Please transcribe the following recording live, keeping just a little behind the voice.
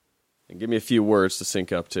And give me a few words to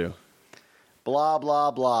sync up to. Blah,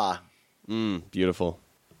 blah, blah. Beautiful.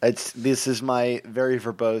 This is my very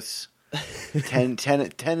verbose 10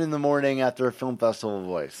 in the morning after a film festival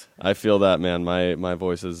voice. I feel that, man. My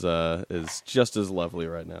voice is just as lovely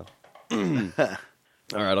right now. All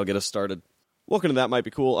right, I'll get us started. Welcome to That Might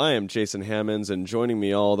Be Cool. I am Jason Hammonds, and joining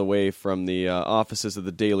me all the way from the offices of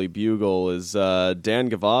the Daily Bugle is Dan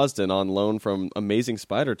Gvozden on loan from Amazing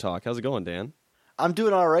Spider Talk. How's it going, Dan? I'm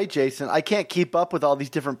doing all right, Jason. I can't keep up with all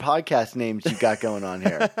these different podcast names you got going on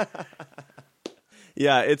here.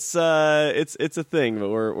 Yeah, it's a thing, but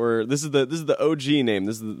we're this is the OG name.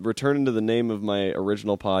 This is returning to the name of my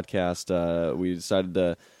original podcast. We decided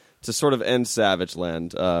to sort of end Savage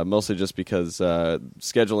Land, mostly just because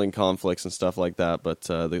scheduling conflicts and stuff like that. But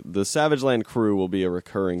the Savage Land crew will be a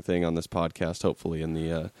recurring thing on this podcast, hopefully, in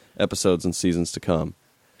the episodes and seasons to come.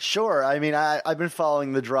 Sure. I mean, I've been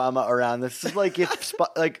following the drama around this. It's like if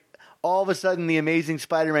all of a sudden the Amazing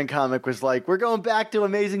Spider-Man comic was like, we're going back to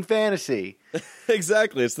Amazing Fantasy.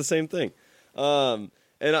 Exactly. It's the same thing. And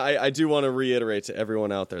I do want to reiterate to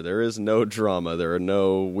everyone out there is no drama. There are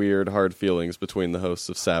no weird, hard feelings between the hosts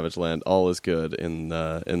of Savage Land. All is good in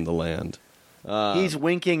the land. He's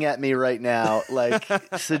winking at me right now, like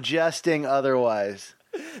suggesting otherwise.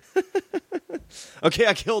 Okay,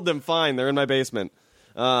 I killed them. Fine, they're in my basement.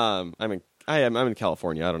 I'm in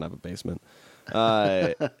California. I don't have a basement.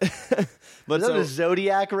 But is that a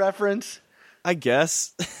Zodiac reference? I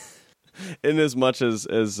guess. In as much as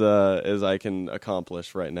I can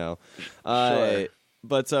accomplish right now. Sure.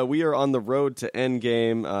 But we are on the road to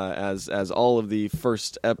Endgame, as all of the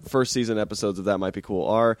first season episodes of That Might Be Cool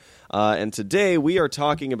are. And today we are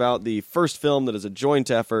talking about the first film that is a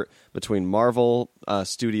joint effort between Marvel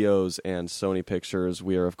Studios and Sony Pictures.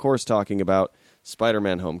 We are, of course, talking about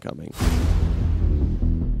Spider-Man: Homecoming.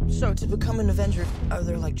 So, to become an Avenger, are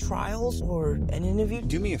there, trials or an interview?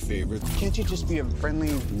 Do me a favor. Can't you just be a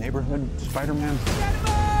friendly neighborhood Spider-Man?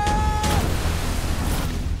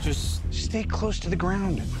 Just stay close to the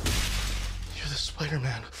ground. You're the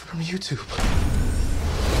Spider-Man from YouTube.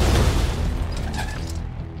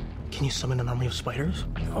 Can you summon an army of spiders?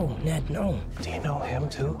 No, Ned, no. Do you know him,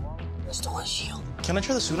 too? I stole his shield. Can I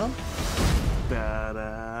try the suit on?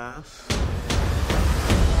 Badass.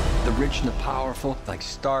 The rich and the powerful, like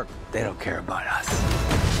Stark, they don't care about us.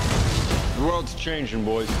 The world's changing,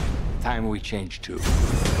 boys. Time we change too.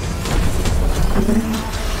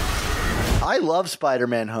 I love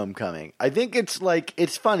Spider-Man: Homecoming. I think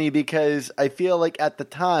it's funny because I feel like at the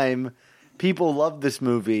time people loved this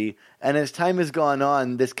movie, and as time has gone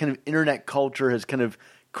on, this kind of internet culture has kind of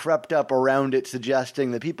crept up around it,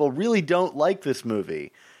 suggesting that people really don't like this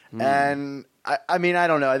movie. And I mean, I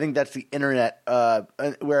don't know. I think that's the internet.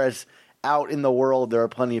 Whereas out in the world, there are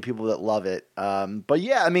plenty of people that love it. But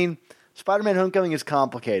yeah, I mean, Spider-Man: Homecoming is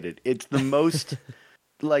complicated. It's the most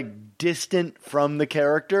distant from the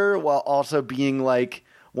character, while also being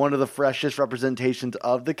one of the freshest representations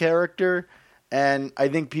of the character. And I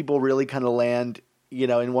think people really kind of land,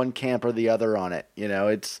 in one camp or the other on it.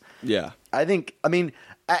 I think, I mean,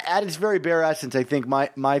 at its very bare essence, I think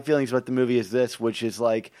my feelings about the movie is this, which is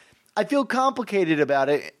I feel complicated about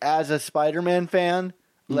it as a Spider-Man fan.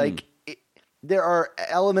 There are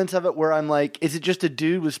elements of it where I'm is it just a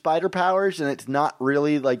dude with spider powers and it's not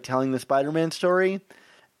really telling the Spider-Man story?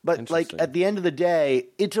 But at the end of the day,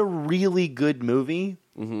 it's a really good movie.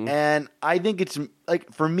 Mm-hmm. And I think it's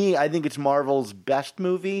for me, I think it's Marvel's best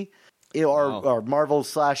movie or Marvel /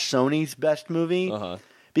 Sony's best movie. Uh-huh.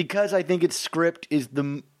 Because I think its script is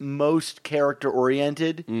the most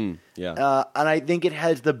character-oriented. Yeah. And I think it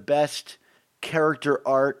has the best character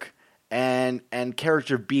arc and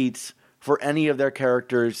character beats for any of their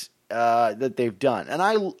characters that they've done. And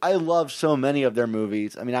I love so many of their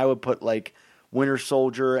movies. I mean, I would put Winter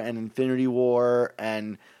Soldier and Infinity War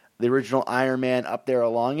and the original Iron Man up there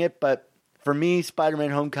along it. But for me,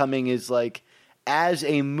 Spider-Man: Homecoming is as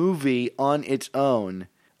a movie on its own,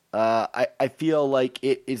 I feel like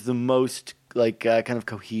it is the most kind of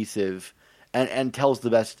cohesive and tells the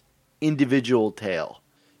best individual tale.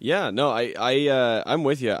 Yeah, no, I'm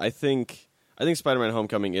with you. I think Spider-Man: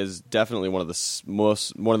 Homecoming is definitely one of the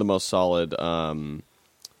most solid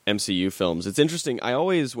MCU films. It's interesting.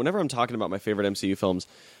 Whenever I'm talking about my favorite MCU films,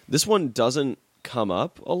 this one doesn't come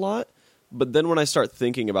up a lot. But then when I start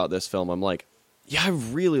thinking about this film, I'm like, yeah, I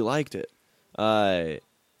really liked it. I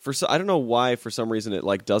don't know why, for some reason,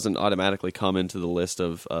 it doesn't automatically come into the list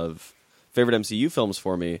of favorite MCU films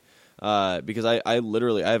for me. Because I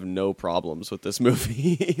literally have no problems with this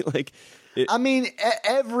movie. I mean,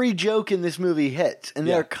 every joke in this movie hits, and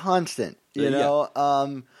they're constant. You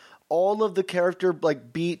know, all of the character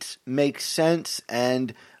like beats make sense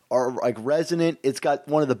and are like resonant. It's got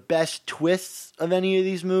one of the best twists of any of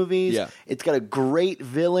these movies. Yeah. It's got a great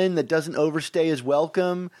villain that doesn't overstay his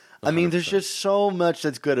welcome. I mean, there's just so much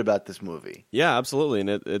that's good about this movie. Yeah, absolutely,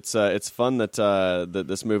 and it's fun that that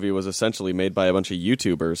this movie was essentially made by a bunch of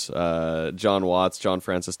YouTubers. John Watts, John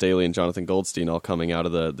Francis Daley, and Jonathan Goldstein all coming out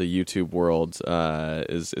of the YouTube world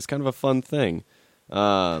is kind of a fun thing.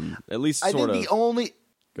 At least I think the only.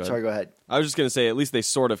 Go ahead. Sorry, go ahead. I was just gonna say, at least they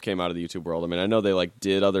sort of came out of the YouTube world. I mean, I know they like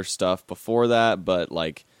did other stuff before that, but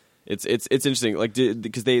like it's interesting, like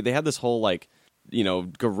because they had this whole like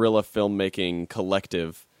guerrilla filmmaking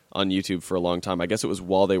collective on YouTube for a long time. I guess it was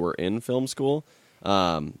while they were in film school.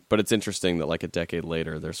 But it's interesting that like a decade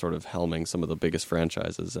later, they're sort of helming some of the biggest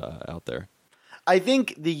franchises out there. I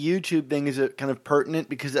think the YouTube thing is kind of pertinent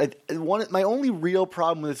because my only real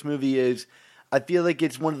problem with this movie is I feel like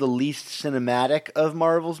it's one of the least cinematic of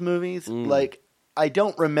Marvel's movies. Like, I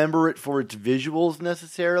don't remember it for its visuals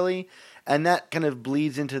necessarily, and that kind of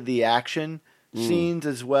bleeds into the action scenes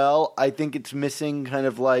as well. I think it's missing kind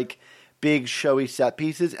of like big showy set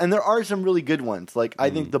pieces, and there are some really good ones. Like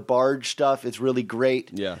I think the barge stuff is really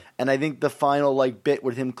great. Yeah. And I think the final like bit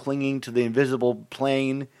with him clinging to the invisible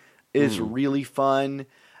plane is really fun.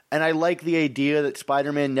 And I like the idea that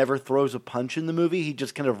Spider-Man never throws a punch in the movie. He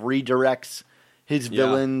just kind of redirects his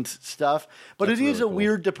villain's stuff. But That's it is really a cool.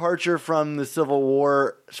 weird departure from the Civil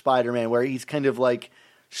War Spider-Man where he's kind of like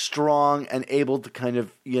strong and able to kind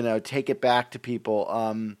of, take it back to people.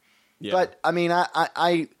 But I mean,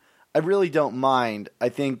 I really don't mind. I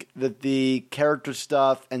think that the character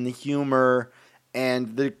stuff and the humor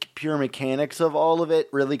and the pure mechanics of all of it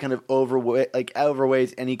really kind of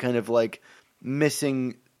outweighs any kind of like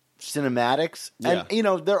missing cinematics. Yeah.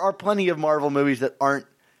 And there are plenty of Marvel movies that aren't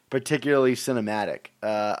particularly cinematic.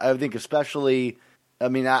 I think especially, I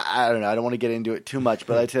mean, I don't know. I don't want to get into it too much,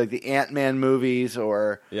 but I'd say like the Ant-Man movies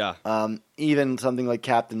or even something like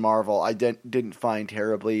Captain Marvel, I didn't find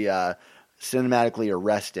terribly cinematically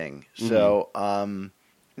arresting. So,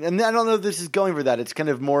 and I don't know if this is going for that. It's kind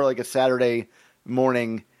of more like a Saturday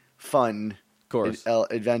morning fun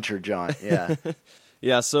adventure jaunt. Yeah.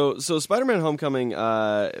 Yeah, so Spider-Man: Homecoming,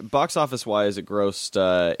 box office wise, it grossed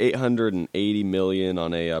 $880 million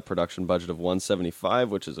on a production budget of $175,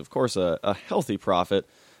 which is of course a healthy profit.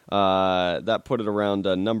 That put it around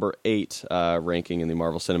number 8 ranking in the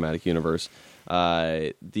Marvel Cinematic Universe.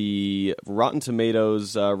 The Rotten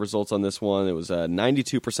Tomatoes results on this one, it was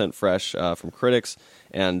 92% fresh from critics,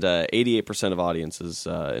 and 88% of audiences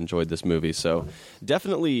enjoyed this movie. So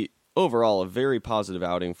definitely overall a very positive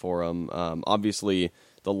outing for them. Obviously,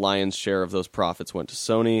 the lion's share of those profits went to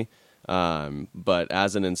Sony, but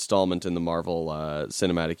as an installment in the Marvel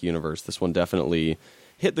Cinematic Universe, this one definitely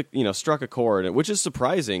hit struck a chord, which is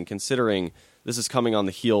surprising considering this is coming on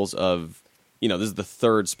the heels of, this is the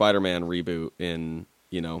third Spider-Man reboot in,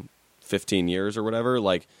 15 years or whatever.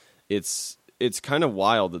 Like, it's kind of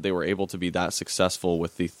wild that they were able to be that successful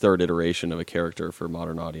with the third iteration of a character for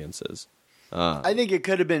modern audiences. I think it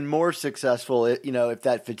could have been more successful, if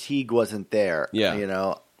that fatigue wasn't there.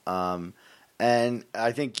 Yeah. And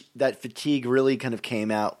I think that fatigue really kind of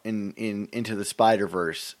came out into the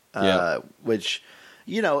Spider-Verse, which,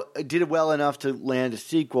 did well enough to land a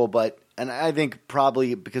sequel, and I think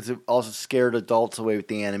probably because it also scared adults away with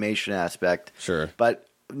the animation aspect. Sure. But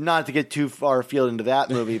not to get too far afield into that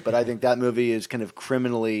movie, but I think that movie is kind of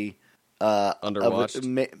criminally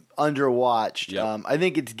underwatched. Yep. I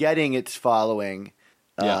think it's getting its following.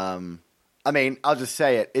 Yeah. I mean, I'll just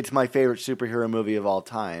say it. It's my favorite superhero movie of all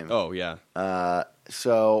time. Oh, yeah.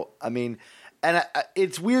 So, I mean, and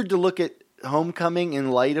it's weird to look at Homecoming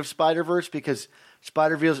in light of Spider-Verse because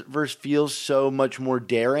Spider-Verse feels so much more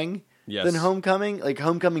daring than Homecoming. Like,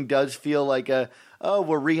 Homecoming does feel like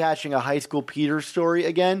we're rehashing a high school Peter story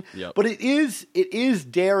again. Yep. But it is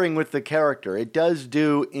daring with the character. It does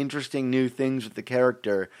do interesting new things with the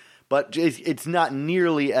character, but it's not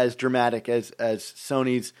nearly as dramatic as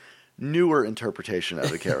Sony's newer interpretation of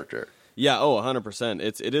the character. Yeah, 100%.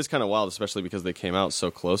 It is kind of wild, especially because they came out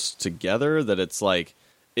so close together that it's like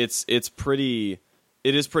it is pretty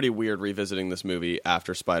weird revisiting this movie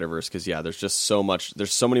after Spider-Verse because there's just so much.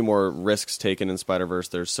 There's so many more risks taken in Spider-Verse.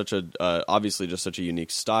 There's such a obviously just such a unique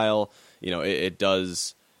style. It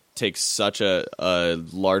does take such a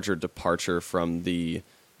larger departure from the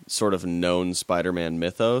sort of known Spider-Man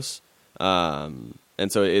mythos.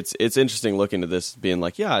 And so it's interesting looking at this being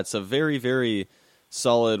like, it's a very, very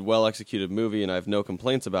solid, well-executed movie, and I have no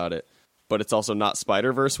complaints about it. But it's also not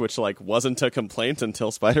Spider-Verse, which wasn't a complaint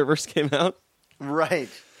until Spider-Verse came out. Right.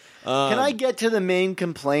 Can I get to the main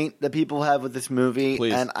complaint that people have with this movie?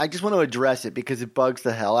 Please. And I just want to address it because it bugs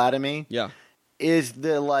the hell out of me. Yeah. Is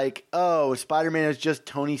the like, oh, Spider-Man is just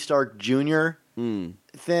Tony Stark Jr.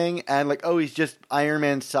 thing, and like, oh, he's just Iron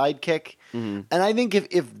Man's sidekick. And I think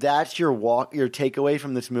if that's your takeaway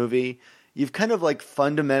from this movie, you've kind of like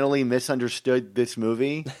fundamentally misunderstood this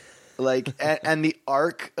movie, like, and the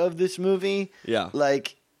arc of this movie. Yeah.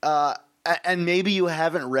 Like, and maybe you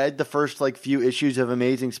haven't read the first like few issues of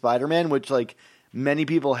Amazing Spider-Man, which like many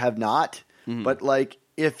people have not. But like,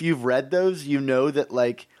 if you've read those, you know that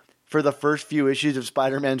like for the first few issues of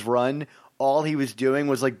Spider-Man's run, all he was doing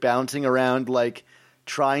was like bouncing around, like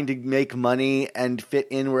trying to make money and fit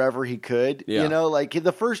in wherever he could. Yeah. You know, like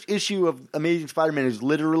the first issue of Amazing Spider-Man is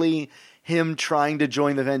literally him trying to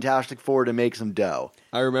join the Fantastic Four to make some dough.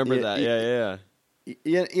 I remember that. Yeah.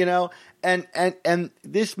 You know, and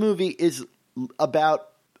this movie is about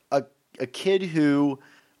a kid who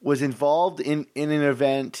was involved in an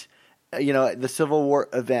event, you know, the Civil War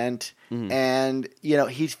event, and you know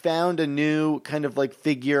he's found a new kind of like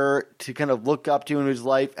figure to kind of look up to in his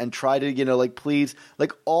life and try to, you know, like please,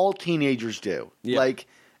 like all teenagers do. Yeah. Like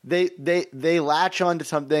they latch onto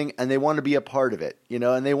something and they want to be a part of it, you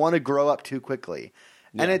know, and they want to grow up too quickly.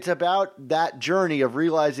 And it's about that journey of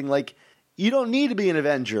realizing like you don't need to be an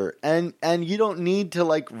Avenger and you don't need to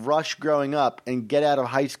like rush growing up and get out of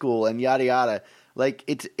high school and yada yada. Like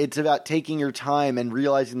it's about taking your time and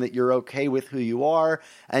realizing that you're okay with who you are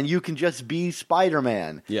and you can just be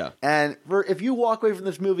Spider-Man. Yeah. And if you walk away from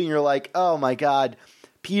this movie and you're like, oh my God,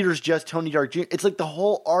 Peter's just Tony Stark Jr., it's like the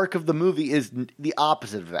whole arc of the movie is the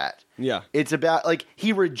opposite of that. Yeah. It's about like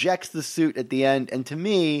he rejects the suit at the end, and to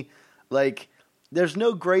me, like there's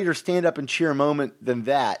no greater stand up and cheer moment than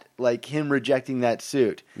that, like him rejecting that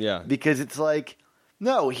suit. Yeah. Because it's like,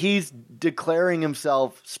 no, he's declaring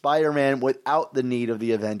himself Spider-Man without the need of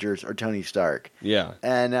the Avengers or Tony Stark. Yeah.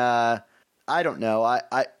 And I don't know.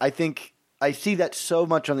 I think I see that so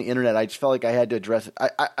much on the internet. I just felt like I had to address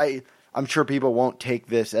it. I'm sure people won't take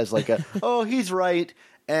this as like a, oh, he's right,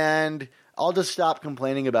 and I'll just stop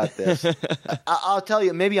complaining about this. I'll tell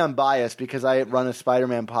you, maybe I'm biased because I run a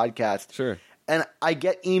Spider-Man podcast. Sure. And I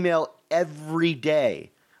get email every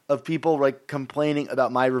day of people like complaining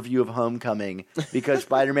about my review of Homecoming because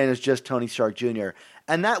Spider-Man is just Tony Stark Jr.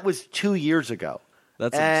 And that was 2 years ago.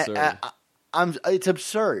 That's absurd. It's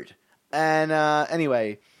absurd. And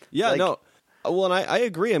anyway. Yeah, like, no. Well, and I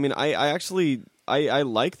agree. I mean, I actually I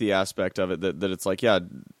like the aspect of it that it's like, yeah,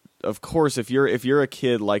 of course, if you're a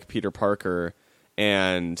kid like Peter Parker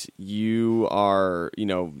and you are, you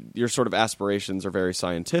know, your sort of aspirations are very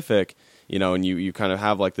scientific, you know, and you kind of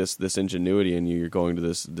have like this ingenuity, and you're going to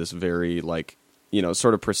this very like, you know,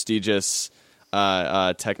 sort of prestigious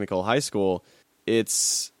technical high school.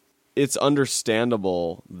 It's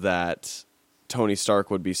understandable that Tony Stark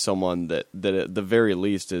would be someone that at the very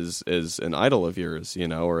least is an idol of yours, you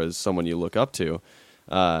know, or is someone you look up to.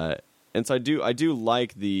 And so I do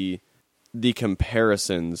like the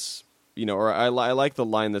comparisons, you know, or I like the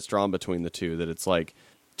line that's drawn between the two, that it's like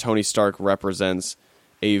Tony Stark represents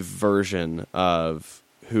a version of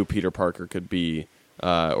who Peter Parker could be,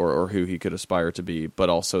 or who he could aspire to be, but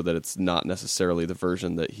also that it's not necessarily the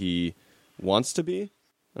version that he wants to be.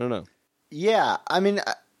 I don't know. Yeah, I mean,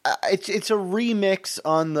 it's a remix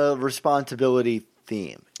on the responsibility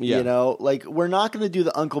theme. Yeah. You know, like we're not going to do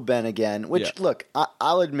the Uncle Ben again, which look,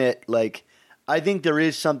 I'll admit, like I think there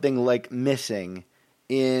is something like missing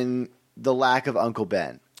in the lack of Uncle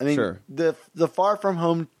Ben. I mean, sure. the Far From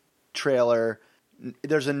Home trailer,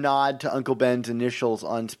 there's a nod to Uncle Ben's initials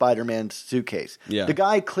on Spider-Man's suitcase. Yeah. The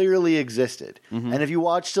guy clearly existed. Mm-hmm. And if you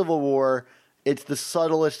watch Civil War, it's the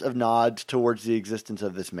subtlest of nods towards the existence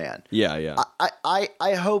of this man. Yeah, yeah.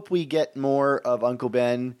 I hope we get more of Uncle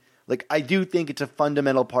Ben. Like, I do think it's a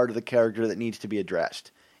fundamental part of the character that needs to be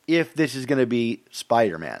addressed if this is going to be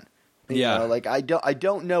Spider-Man. You know, like I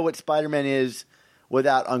don't know what Spider-Man is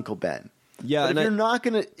without Uncle Ben. Yeah, but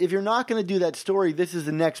if you're not gonna do that story, this is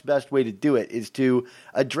the next best way to do it, is to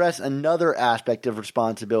address another aspect of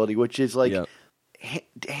responsibility, which is like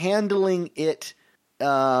handling it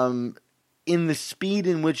in the speed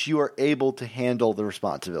in which you are able to handle the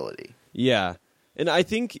responsibility. Yeah. And I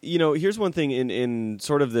think, you know, here's one thing in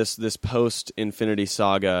sort of this post-Infinity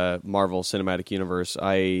Saga Marvel Cinematic Universe,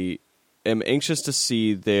 I am anxious to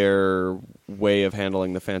see their way of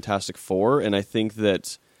handling the Fantastic Four, and I think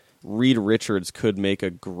that Reed Richards could make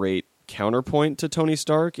a great counterpoint to Tony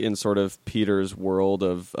Stark in sort of Peter's world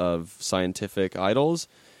of scientific idols.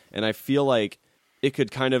 And I feel like it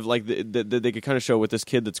could kind of, like, they could kind of show with this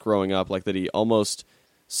kid that's growing up, like, that he almost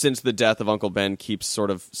since the death of Uncle Ben, keeps sort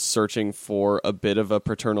of searching for a bit of a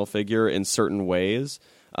paternal figure in certain ways.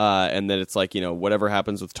 And that it's like, whatever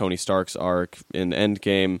happens with Tony Stark's arc in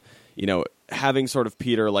Endgame, having sort of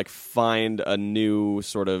Peter like find a new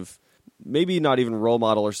sort of, maybe not even role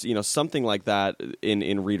model or, something like that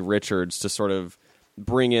in Reed Richards to sort of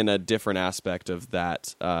bring in a different aspect of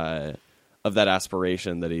that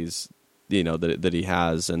aspiration that he's, that he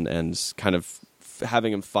has, and kind of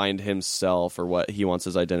having him find himself or what he wants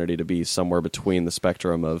his identity to be somewhere between the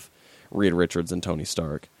spectrum of Reed Richards and Tony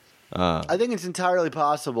Stark. I think it's entirely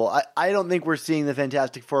possible. I don't think we're seeing the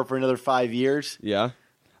Fantastic Four for another 5 years. Yeah.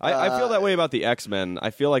 I feel that way about the X-Men.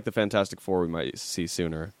 I feel like the Fantastic Four we might see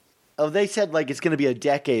sooner. Oh, they said like it's going to be a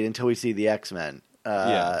decade until we see the X-Men.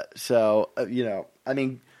 Yeah. So, I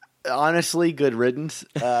mean, honestly, good riddance.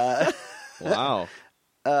 Wow.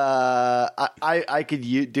 I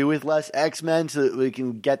could do with less X-Men so that we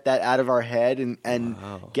can get that out of our head and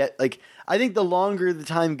get like, I think the longer the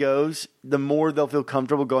time goes, the more they'll feel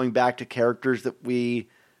comfortable going back to characters that we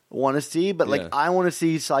want to see. But like, I want to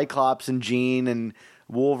see Cyclops and Jean and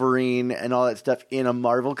Wolverine and all that stuff in a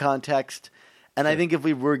Marvel context. And I think if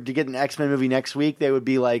we were to get an X-Men movie next week, they would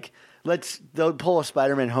be like, they'll pull a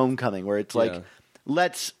Spider-Man Homecoming where it's like,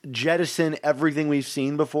 let's jettison everything we've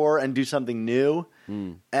seen before and do something new.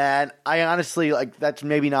 And I honestly, like, that's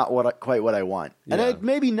maybe not quite what I want. And it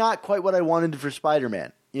maybe not quite what I wanted for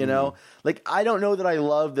Spider-Man, Like, I don't know that I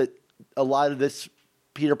love that a lot of this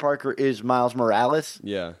Peter Parker is Miles Morales.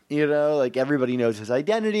 Yeah. Like, everybody knows his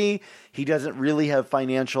identity. He doesn't really have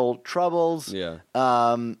financial troubles. Yeah.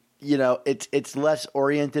 It's less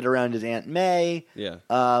oriented around his Aunt May. Yeah.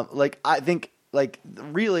 I think,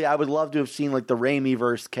 really, I would love to have seen, like, the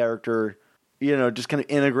Raimi-verse character, just kind of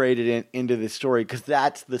integrated into this story, because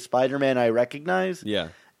that's the Spider-Man I recognize. Yeah.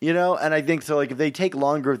 And I think so, like, if they take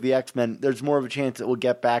longer with the X-Men, there's more of a chance that we'll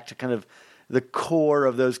get back to kind of the core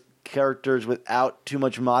of those characters without too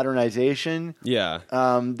much modernization. Yeah.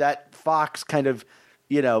 That Fox kind of,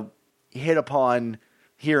 hit upon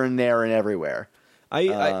here and there and everywhere. I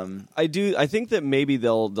think that maybe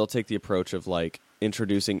they'll take the approach of like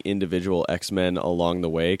introducing individual X-Men along the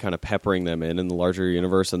way, kind of peppering them in the larger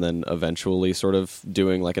universe, and then eventually sort of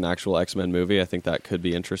doing like an actual X-Men movie. I think that could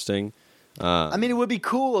be interesting. I mean, it would be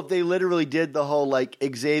cool if they literally did the whole like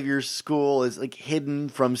Xavier's school is like hidden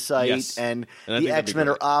from sight, Yes. and And the X-Men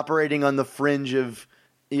are operating on the fringe of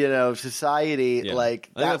society. Yeah.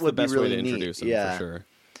 Like I think that that's would the best be really way to neat. introduce them, Yeah, for sure.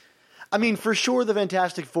 I mean, for sure, the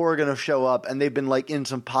Fantastic Four are going to show up, and they've been like in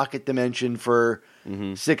some pocket dimension for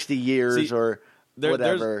 60 years See, or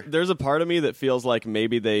whatever. There's a part of me that feels like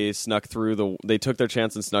maybe they took their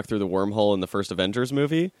chance and snuck through the wormhole in the first Avengers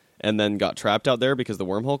movie, and then got trapped out there because the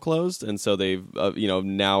wormhole closed, and so they've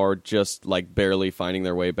now are just like barely finding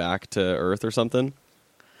their way back to Earth or something.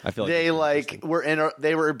 I feel like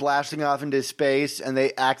they were blasting off into space, and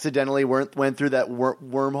they accidentally went through that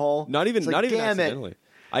wormhole. Not even Damn accidentally.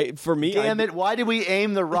 Damn it! Why did we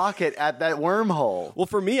aim the rocket at that wormhole? Well,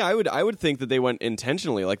 for me, I would think that they went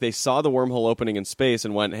intentionally. Like they saw the wormhole opening in space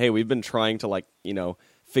and went, "Hey, we've been trying to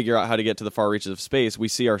figure out how to get to the far reaches of space. We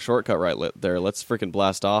see our shortcut right there. Let's freaking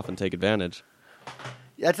blast off and take advantage."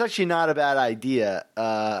 That's actually not a bad idea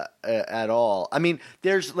at all. I mean,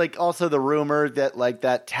 there's like also the rumor that like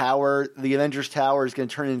that tower, the Avengers Tower, is going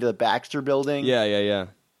to turn into the Baxter Building. Yeah.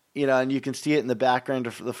 And you can see it in the background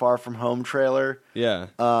of the Far From Home trailer. Yeah.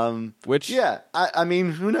 I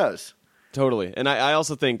mean, who knows? Totally. And I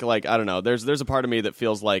also think, like, I don't know, there's a part of me that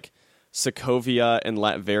feels like Sokovia and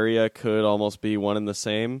Latveria could almost be one and the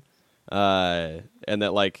same. And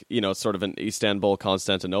that, like, sort of an Istanbul,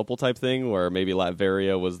 Constantinople type thing, where maybe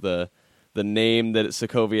Latveria was the name that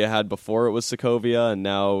Sokovia had before it was Sokovia, and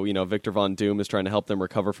now, Victor Von Doom is trying to help them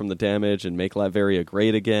recover from the damage and make Latveria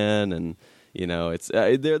great again, and it's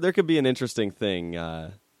there could be an interesting thing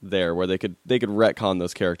there where they could retcon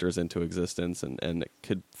those characters into existence, and it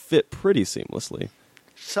could fit pretty seamlessly.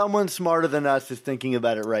 Someone smarter than us is thinking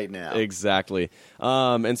about it right now. Exactly.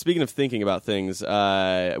 And speaking of thinking about things,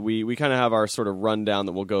 we kind of have our sort of rundown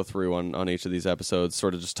that we'll go through on each of these episodes,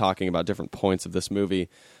 sort of just talking about different points of this movie.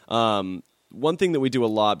 One thing that we do a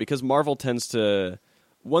lot, because Marvel tends to...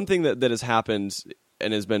 One thing that has happened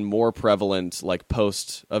and has been more prevalent, like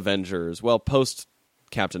post-Avengers,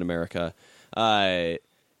 post-Captain America,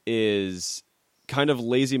 is kind of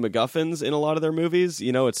lazy MacGuffins in a lot of their movies.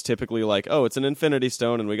 It's typically like, oh, it's an Infinity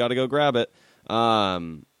Stone and we got to go grab it.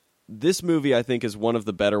 This movie, I think, is one of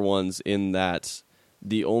the better ones in that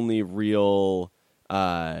the only real,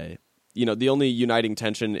 the only uniting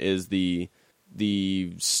tension is the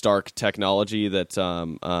Stark technology that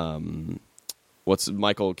what's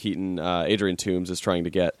Michael Keaton, Adrian Toomes is trying to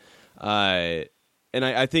get. And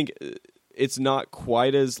I think it's not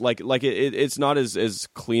quite as it's not as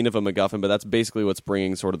clean of a MacGuffin, but that's basically what's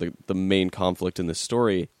bringing sort of the main conflict in this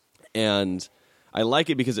story. And I like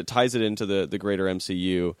it because it ties it into the greater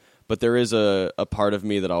MCU. But there is a part of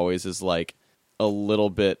me that always is like a little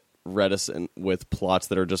bit reticent with plots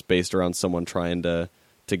that are just based around someone trying to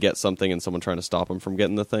get something and someone trying to stop them from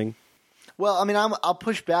getting the thing. Well, I mean, I'll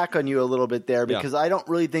push back on you a little bit there because I don't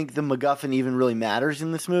really think the MacGuffin even really matters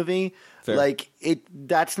in this movie. Fair. Like,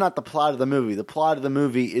 that's not the plot of the movie. The plot of the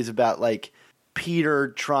movie is about, like,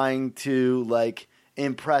 Peter trying to, like,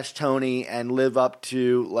 impress Tony and live up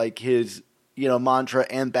to, like, his, mantra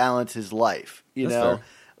and balance his life, That's fair.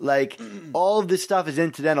 Like, all of this stuff is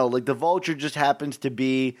incidental. Like, the Vulture just happens to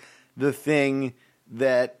be the thing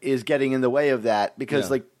that is getting in the way of that because,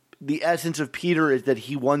 like, the essence of Peter is that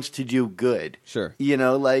he wants to do good. Sure.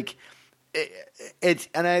 Like, it's,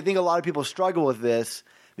 and I think a lot of people struggle with this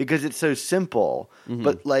because it's so simple. Mm-hmm.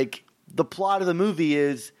 But, like, the plot of the movie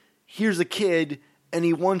is here's a kid and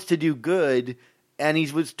he wants to do good and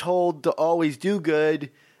he was told to always do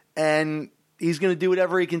good and he's going to do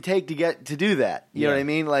whatever he can take to get to do that. You know what I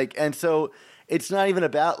mean? Like, and so it's not even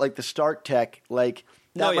about, like, the Stark tech. Like,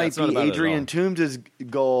 that might be Adrian Toomes'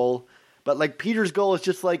 goal. But, like, Peter's goal is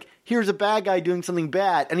just, like, here's a bad guy doing something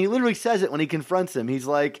bad. And he literally says it when he confronts him. He's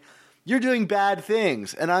like, you're doing bad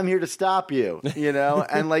things, and I'm here to stop you,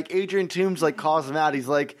 And, like, Adrian Toomes, like, calls him out. He's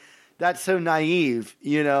like, that's so naive,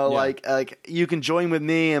 like, you can join with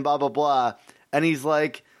me and blah, blah, blah. And he's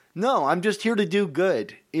like, no, I'm just here to do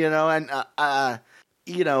good, And, I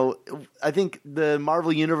think the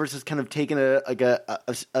Marvel Universe has kind of taken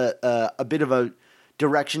a bit of a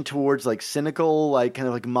direction towards like cynical, like kind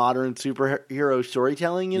of like modern superhero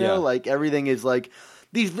storytelling, like everything is like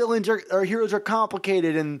these villains or heroes are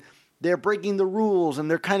complicated and they're breaking the rules and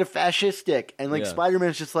they're kind of fascistic and like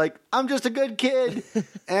Spider-Man's just like, I'm just a good kid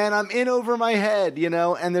and I'm in over my head,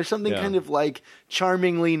 and there's something kind of like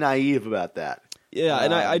charmingly naive about that. Yeah,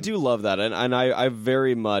 and I do love that, and I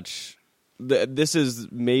very much. This is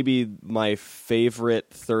maybe my favorite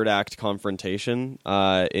third act confrontation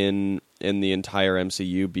in the entire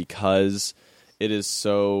MCU because it is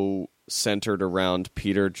so centered around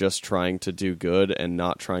Peter just trying to do good and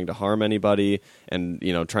not trying to harm anybody, and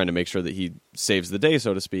trying to make sure that he saves the day,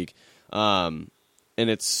 so to speak. And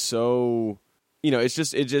it's so.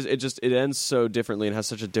 It ends so differently and has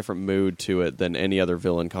such a different mood to it than any other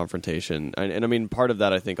villain confrontation. And I mean, part of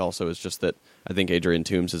that I think also is just that I think Adrian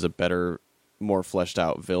Toomes is a better, more fleshed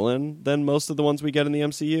out villain than most of the ones we get in the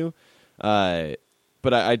MCU.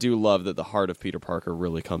 But I do love that the heart of Peter Parker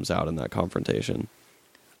really comes out in that confrontation.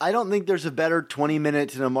 I don't think there's a better 20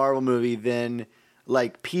 minutes in a Marvel movie than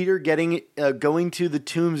like Peter going to the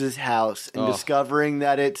Toomes' house and discovering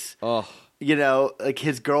that it's like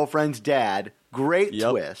his girlfriend's dad. Great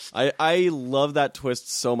twist. I love that twist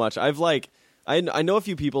so much. I know a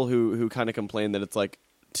few people who kind of complain that it's like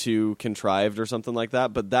too contrived or something like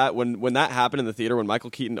that, but that when that happened in the theater, when Michael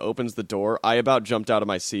Keaton opens the door, I about jumped out of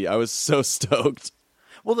my seat. I was so stoked.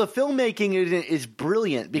 Well, the filmmaking is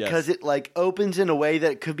brilliant because it like opens in a way that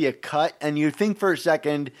it could be a cut, and you think for a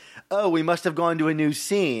second, oh, we must have gone to a new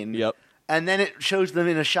scene. Yep. And then it shows them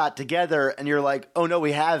in a shot together, and you're like, oh no,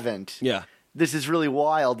 we haven't. Yeah. This is really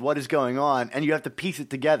wild. What is going on? And you have to piece it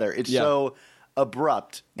together. It's so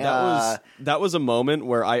abrupt. That was a moment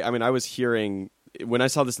where I was hearing, when I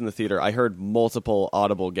saw this in the theater, I heard multiple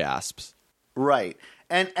audible gasps. Right.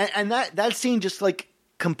 And that scene just like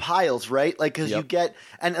compiles, right? Like, because you get,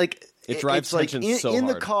 and like, it drives tension like in hard.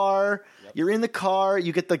 The car. Yep. You're in the car.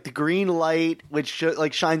 You get like the green light, which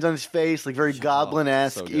shines on his face, like very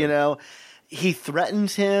goblin-esque, so He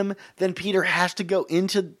threatens him. Then Peter has to go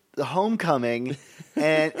into the homecoming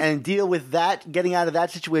and deal with that, getting out of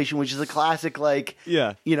that situation, which is a classic, like,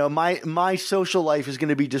 my social life is going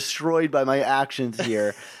to be destroyed by my actions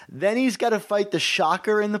here. Then he's got to fight the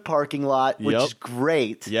Shocker in the parking lot, which is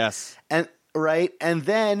great. Yes. And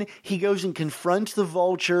then he goes and confronts the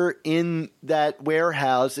Vulture in that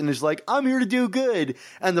warehouse and is like, I'm here to do good.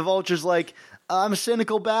 And the Vulture's like, I'm a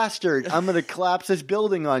cynical bastard. I'm going to collapse this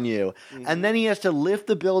building on you. Mm-hmm. And then he has to lift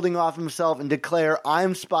the building off himself and declare,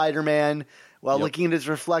 I'm Spider-Man, while looking at his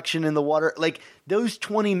reflection in the water. Like, those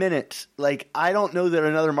 20 minutes, like, I don't know that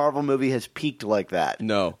another Marvel movie has peaked like that.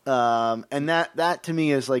 No. And that to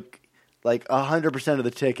me is like 100% of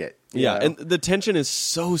the ticket. Yeah, know? and the tension is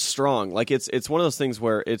so strong. Like, it's one of those things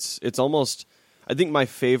where it's almost... I think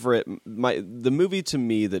the movie to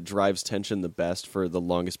me that drives tension the best for the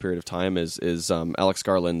longest period of time is Alex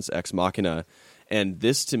Garland's Ex Machina, and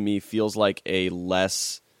this to me feels like a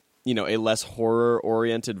less a less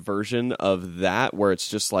horror-oriented version of that, where it's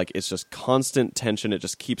just constant tension. It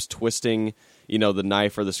just keeps twisting, the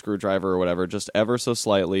knife or the screwdriver or whatever, just ever so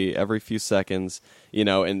slightly, every few seconds,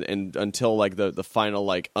 and until like the final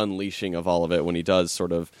like unleashing of all of it when he does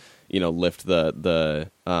sort of, lift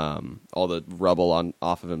the all the rubble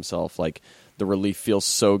off of himself. Like the relief feels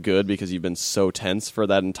so good because you've been so tense for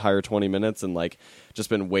that entire 20 minutes and like just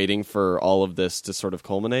been waiting for all of this to sort of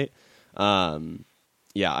culminate.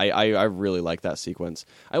 Yeah, I really like that sequence.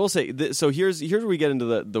 I will say, so here's where we get into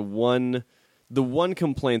the one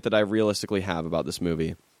complaint that I realistically have about this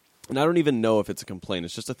movie, and I don't even know if it's a complaint.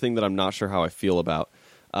 It's just a thing that I'm not sure how I feel about,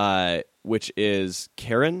 which is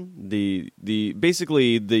Karen,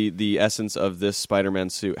 basically the essence of this Spider-Man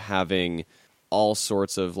suit having all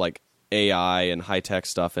sorts of like AI and high tech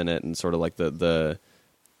stuff in it, and sort of like the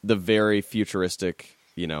very futuristic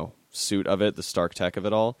suit of it, the Stark tech of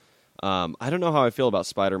it all. I don't know how I feel about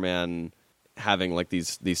Spider-Man having like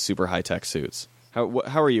these super high-tech suits. How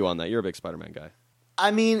are you on that? You're a big Spider-Man guy. I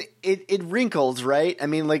mean, it wrinkles, right? I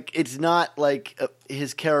mean, like, it's not like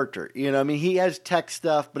his character, I mean, he has tech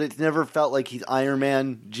stuff, but it's never felt like he's Iron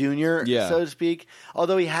Man Jr., so to speak.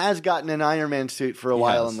 Although he has gotten an Iron Man suit for a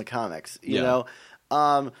while in the comics, you know?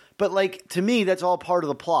 But, like, to me, that's all part of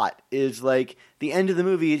the plot, is, like, the end of the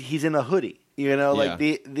movie, he's in a hoodie, Like,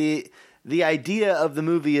 the idea of the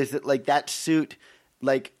movie is that like that suit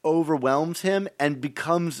like overwhelms him and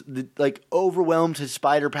becomes overwhelms his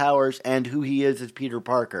spider powers and who he is as Peter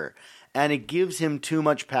Parker, and it gives him too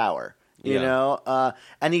much power, and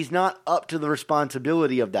he's not up to the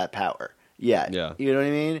responsibility of that power yet. Yeah. You know what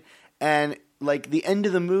I mean? And like the end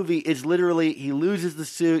of the movie is literally he loses the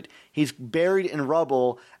suit, he's buried in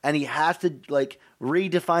rubble, and he has to like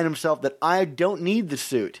redefine himself that I don't need the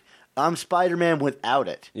suit. I'm Spider-Man without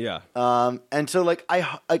it. Yeah. And so, like,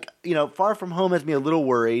 Far From Home has me a little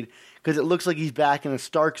worried because it looks like he's back in a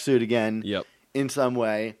Stark suit again in some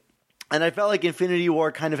way. And I felt like Infinity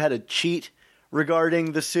War kind of had a cheat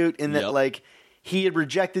regarding the suit in that, like, he had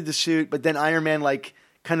rejected the suit, but then Iron Man, like,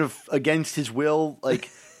 kind of against his will, like,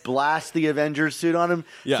 blast the Avengers suit on him.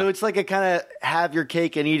 Yeah. So it's like a kind of have your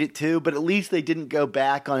cake and eat it too, but at least they didn't go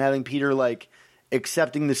back on having Peter, like,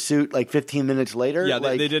 accepting the suit like 15 minutes later. Yeah,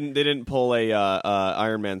 like, they didn't pull a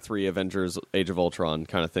Iron Man 3 Avengers Age of Ultron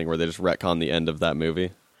kind of thing where they just retcon the end of that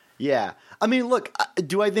movie. Yeah. I mean, look,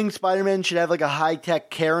 do I think Spider-Man should have like a high-tech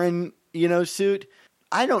Karen, suit?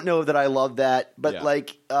 I don't know that I love that, but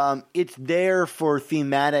it's there for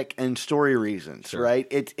thematic and story reasons, right?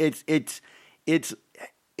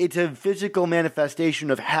 It's a physical manifestation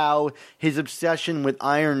of how his obsession with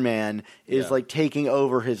Iron Man is like taking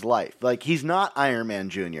over his life. Like he's not Iron Man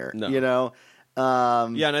Jr. No.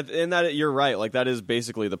 And that you're right. Like that is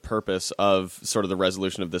basically the purpose of sort of the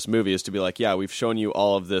resolution of this movie, is to be like, yeah, we've shown you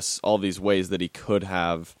all these ways that he could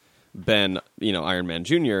have been, Iron Man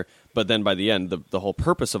Jr. But then by the end, the whole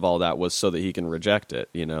purpose of all that was so that he can reject it.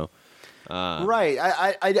 Right.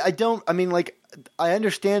 I don't. I mean, like, I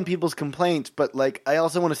understand people's complaints, but like, I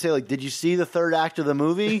also want to say, like, did you see the third act of the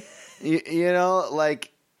movie?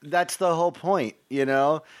 Like, that's the whole point.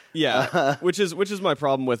 Yeah, which is my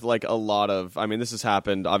problem with like a lot of. I mean, this has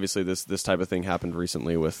happened. Obviously, this type of thing happened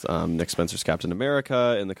recently with Nick Spencer's Captain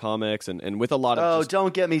America in the comics, and with a lot of.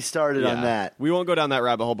 Don't get me started on that. We won't go down that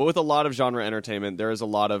rabbit hole. But with a lot of genre entertainment, there is a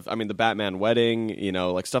lot of. I mean, the Batman wedding,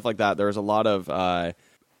 like stuff like that. There is a lot of.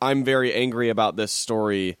 I'm very angry about this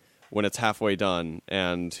story when it's halfway done,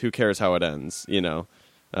 and who cares how it ends?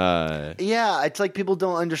 Yeah, it's like people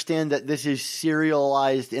don't understand that this is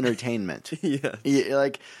serialized entertainment.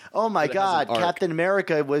 Like, oh my God, Captain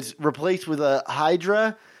America was replaced with a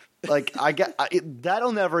Hydra. Like,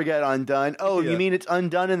 that'll never get undone. Oh, you mean it's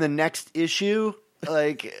undone in the next issue?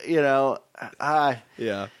 Like, yeah.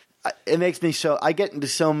 It makes me so. I get into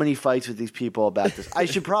so many fights with these people about this. I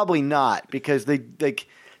should probably not, because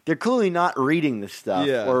they're clearly not reading this stuff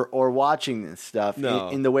or watching this stuff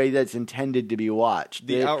in the way that's intended to be watched.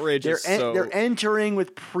 The outrage is so... They're entering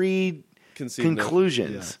with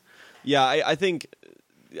conclusions. Yeah, I think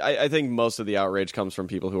most of the outrage comes from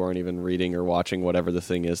people who aren't even reading or watching whatever the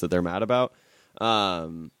thing is that they're mad about.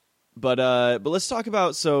 But let's talk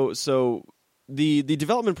about so the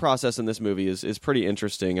development process in this movie is pretty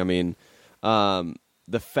interesting. I mean,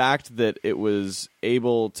 the fact that it was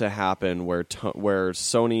able to happen where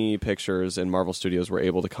Sony Pictures and Marvel Studios were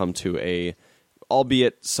able to come to a,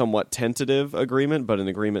 albeit somewhat tentative agreement, but an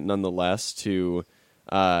agreement nonetheless to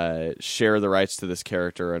share the rights to this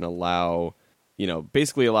character and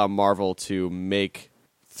basically allow Marvel to make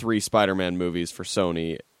 3 Spider-Man movies for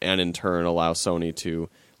Sony, and in turn allow Sony to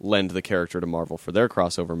lend the character to Marvel for their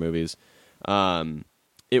crossover movies.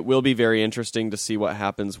 it will be very interesting to see what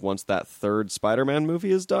happens once that third Spider-Man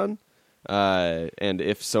movie is done, and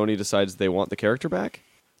if Sony decides they want the character back.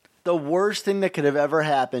 The worst thing that could have ever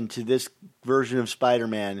happened to this version of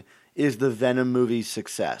Spider-Man is the Venom movie's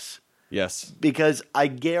success. Yes. Because I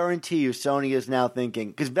guarantee you Sony is now thinking,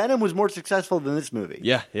 because Venom was more successful than this movie.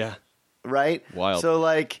 Yeah. Right? Wild. So,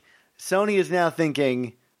 like, Sony is now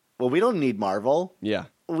thinking, well, we don't need Marvel. Yeah.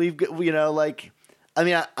 We've got, you know, like, I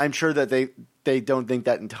mean, I'm sure that they don't think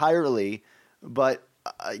that entirely, but,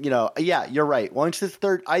 you know, yeah, you're right. Once this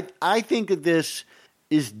third, I think that this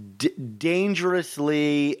is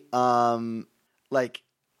dangerously, like,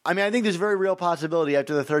 I mean, I think there's a very real possibility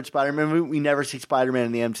after the third Spider-Man movie, we never see Spider-Man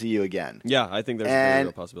in the MCU again. Yeah, I think there's a very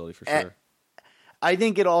real possibility for sure. I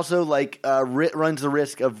think it also, like, runs the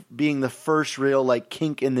risk of being the first real, like,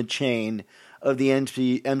 kink in the chain of the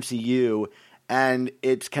MCU, and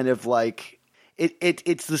it's kind of like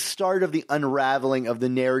it's the start of the unraveling of the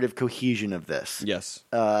narrative cohesion of this. Yes.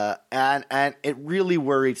 And it really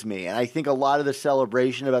worries me, and I think a lot of the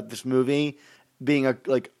celebration about this movie being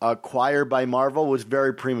acquired by Marvel was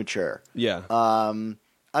very premature. Yeah.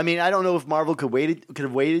 I mean, I don't know if Marvel could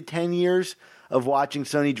have waited 10 years of watching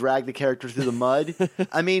Sony drag the characters through the mud.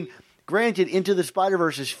 I mean, granted, Into the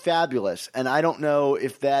Spider-Verse is fabulous, and I don't know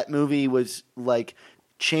if that movie was like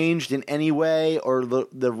changed in any way or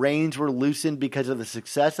the reins were loosened because of the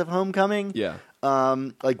success of Homecoming. Yeah.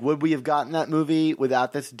 Like, would we have gotten that movie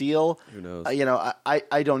without this deal? Who knows? You know,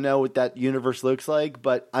 I don't know what that universe looks like,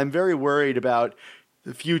 but I'm very worried about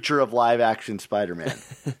the future of live-action Spider-Man.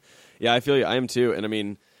 Yeah, I feel you. I am too. And I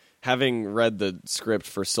mean, having read the script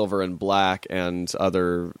for Silver and Black and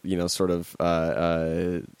other, you know, sort of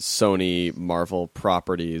Sony Marvel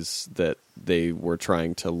properties that they were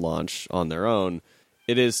trying to launch on their own,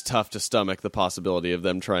 it is tough to stomach the possibility of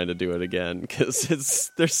them trying to do it again because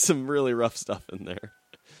there's some really rough stuff in there.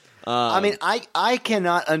 I mean, I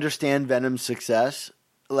cannot understand Venom's success.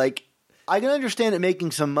 Like, I can understand it making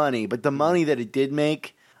some money, but the money that it did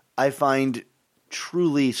make, I find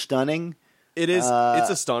truly stunning. It is. It's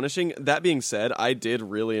astonishing. That being said, I did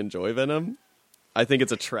really enjoy Venom. I think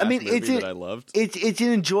it's a trash movie that I loved. It's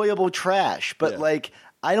an enjoyable trash, but like,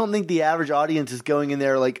 I don't think the average audience is going in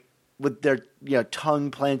there like with their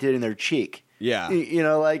tongue planted in their cheek. Yeah, you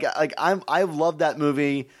know, like I've loved that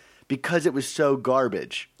movie because it was so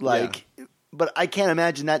garbage. Like, but I can't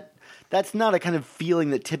imagine that's not a kind of feeling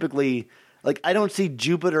that typically. Like, I don't see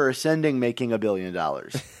Jupiter Ascending making $1 billion. You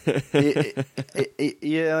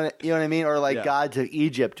know what I mean? Or like Gods of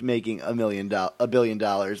Egypt making $1 billion.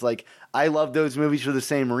 Like, I love those movies for the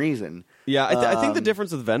same reason. Yeah, I think the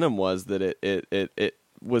difference with Venom was that it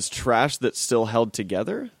was trash that still held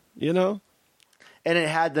together. You know, and it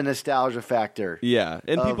had the nostalgia factor. Yeah,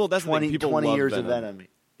 and people 20 years Venom. of Venom.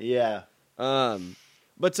 Yeah.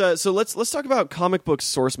 But so let's talk about comic book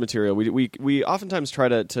source material. We oftentimes try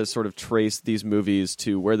to sort of trace these movies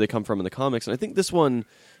to where they come from in the comics, and I think this one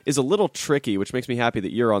is a little tricky, which makes me happy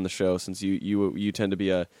that you're on the show since you tend to be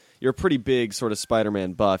you're a pretty big sort of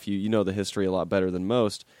Spider-Man buff. You know the history a lot better than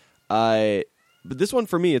most. But this one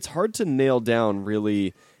for me, it's hard to nail down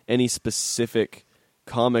really any specific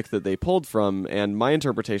comic that they pulled from, and my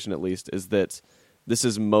interpretation at least is that this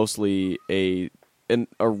is mostly an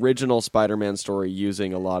original Spider-Man story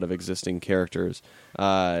using a lot of existing characters.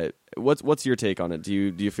 What's your take on it? Do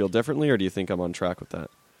you feel differently, or do you think I'm on track with that?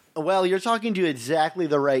 Well, you're talking to exactly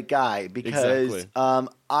the right guy because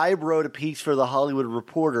I wrote a piece for The Hollywood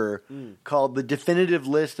Reporter called "The Definitive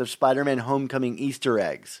List of Spider-Man Homecoming Easter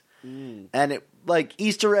Eggs," and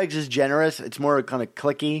Easter eggs is generous. It's more kind of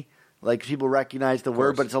clicky, like people recognize the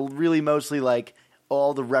word, but it's really mostly like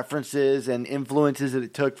all the references and influences that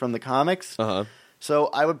it took from the comics. So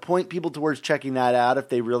I would point people towards checking that out if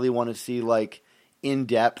they really want to see like in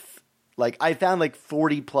depth. Like, I found like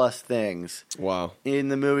 40 plus things in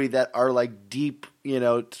the movie that are like deep,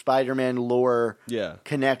 Spider-Man lore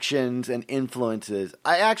connections and influences.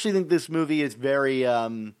 I actually think this movie is very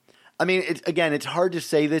it's hard to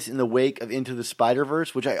say this in the wake of Into the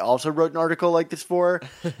Spider-Verse, which I also wrote an article like this for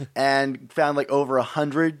and found like over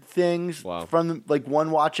 100 things from like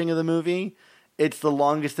one watching of the movie. It's the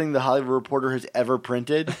longest thing the Hollywood Reporter has ever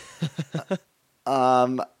printed,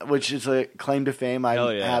 which is a claim to fame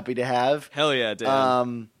I'm happy to have. Hell yeah,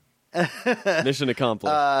 Dan. Mission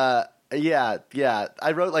accomplished. Yeah.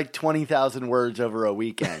 I wrote like 20,000 words over a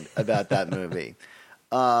weekend about that movie.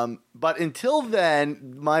 But until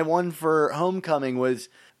then, my one for Homecoming was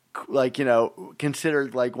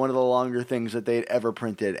considered like one of the longer things that they'd ever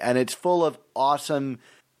printed. And it's full of awesome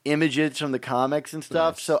images from the comics and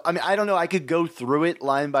stuff. Nice. So, I mean, I don't know. I could go through it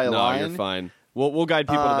line by line. No, you're fine. We'll guide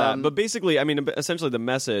people to that. But basically, I mean, essentially the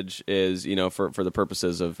message is, for the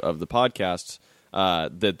purposes of the podcast,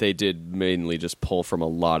 that they did mainly just pull from a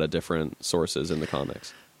lot of different sources in the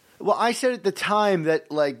comics. Well, I said at the time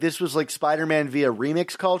that like this was like Spider-Man via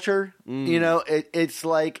remix culture. It's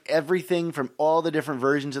like everything from all the different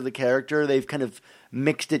versions of the character. They've kind of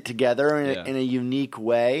mixed it together in a unique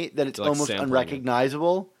way that it's like almost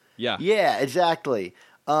unrecognizable. Yeah. Yeah, exactly.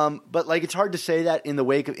 But like it's hard to say that in the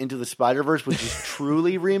wake of Into the Spider-Verse, which is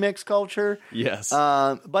truly remix culture. Yes.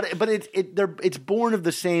 But it's born of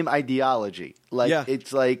the same ideology. Like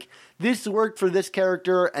it's like this worked for this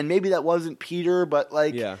character, and maybe that wasn't Peter, but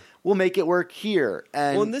like we'll make it work here.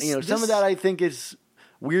 And some of that I think is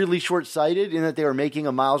weirdly short-sighted in that they were making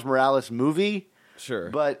a Miles Morales movie. Sure.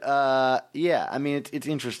 But I mean it's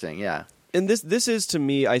interesting. Yeah. And this is to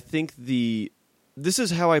me, I think this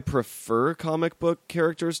is how I prefer comic book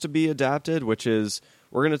characters to be adapted, which is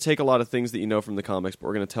we're going to take a lot of things that you know from the comics, but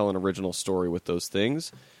we're going to tell an original story with those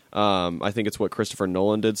things. I think it's what Christopher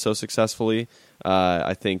Nolan did so successfully.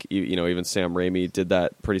 I think even Sam Raimi did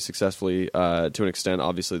that pretty successfully to an extent.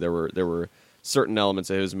 Obviously, there were certain elements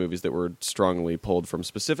of his movies that were strongly pulled from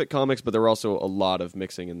specific comics, but there were also a lot of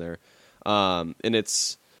mixing in there. And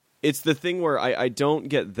it's the thing where I don't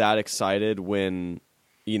get that excited when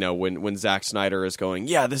Zack Snyder is going,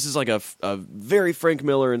 yeah, this is like a very Frank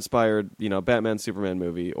Miller inspired, Batman Superman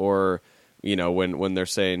movie, or when they're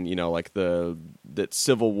saying, like that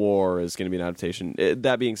Civil War is going to be an adaptation.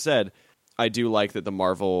 That being said, I do like that the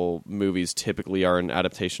Marvel movies typically are an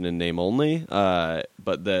adaptation in name only,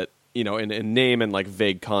 but that in name and like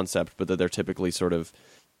vague concept, but that they're typically sort of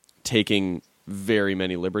taking very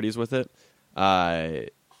many liberties with it.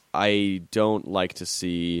 I don't like to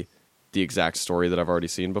see the exact story that I've already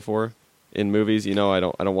seen before in movies. I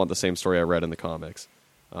don't want the same story I read in the comics.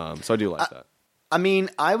 So I do like that. I mean,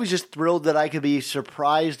 I was just thrilled that I could be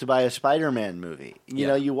surprised by a Spider-Man movie.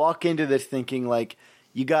 You walk into this thinking like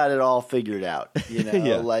you got it all figured out,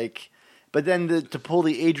 but then to pull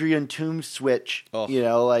the Adrian Toomes switch,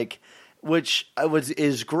 which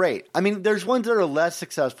is great. I mean, there's ones that are less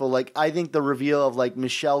successful. Like I think the reveal of like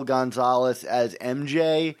Michelle Gonzalez as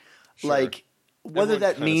MJ, whether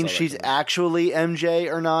that means she's actually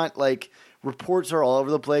MJ or not, like reports are all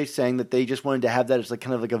over the place saying that they just wanted to have that as like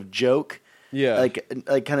kind of like a joke, like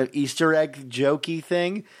kind of Easter egg jokey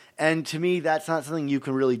thing. And to me, that's not something you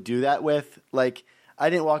can really do that with. Like I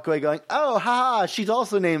didn't walk away going, "Oh, haha, she's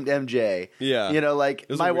also named MJ." Yeah,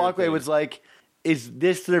 my walkway was like, "Is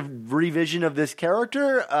this the revision of this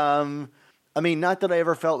character?" I mean, not that I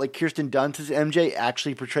ever felt like Kirsten Dunst's MJ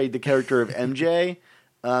actually portrayed the character of MJ.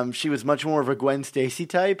 She was much more of a Gwen Stacy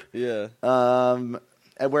type. Yeah.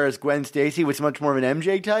 Whereas Gwen Stacy was much more of an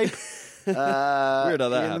MJ type. Weird how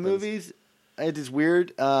that in happens. the movies. It is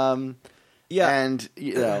weird. Yeah. And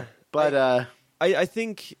but I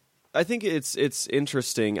think it's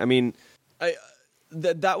interesting. I mean,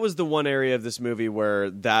 that was the one area of this movie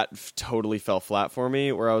where that totally fell flat for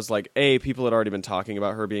me. Where I was like, A, people had already been talking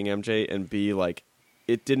about her being MJ, and B, like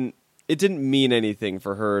it didn't mean anything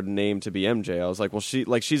for her name to be MJ. I was like, well,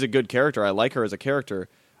 she's a good character. I like her as a character.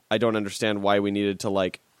 I don't understand why we needed to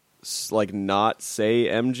like not say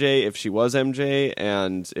MJ if she was MJ,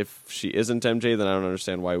 and if she isn't MJ, then I don't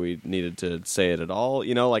understand why we needed to say it at all.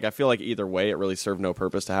 I feel like either way, it really served no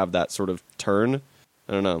purpose to have that sort of turn.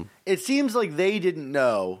 I don't know. It seems like they didn't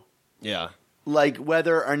know. Yeah. Like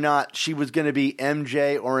whether or not she was going to be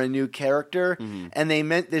MJ or a new character, and they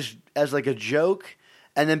meant this as like a joke.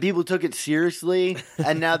 And then people took it seriously,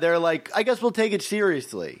 and now they're like, "I guess we'll take it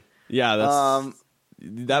seriously." Yeah,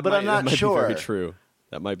 but I'm not sure. Be very true.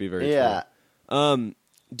 That might be very true.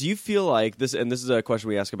 Do you feel like this? And this is a question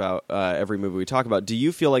we ask about every movie we talk about. Do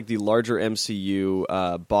you feel like the larger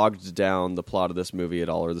MCU bogged down the plot of this movie at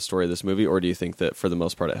all, or the story of this movie, or do you think that for the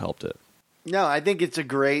most part it helped it? No, I think it's a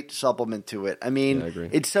great supplement to it. I mean, I agree.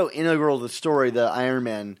 It's so integral to the story, the Iron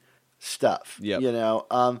Man stuff. Yep.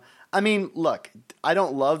 I mean, look, I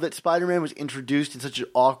don't love that Spider-Man was introduced in such an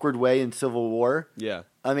awkward way in Civil War. Yeah.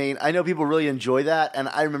 I mean, I know people really enjoy that, and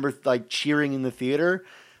I remember like cheering in the theater.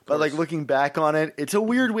 But like looking back on it, it's a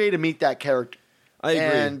weird way to meet that character. I agree.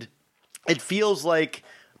 And it feels like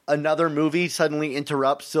another movie suddenly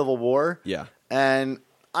interrupts Civil War. Yeah. And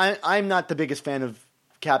I'm not the biggest fan of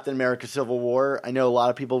Captain America Civil War. I know a lot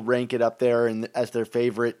of people rank it up there as their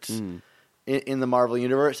favorites in the Marvel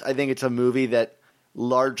Universe. I think it's a movie that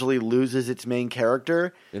largely loses its main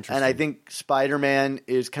character. And I think Spider-Man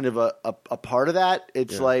is kind of a part of that.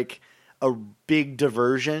 It's like a big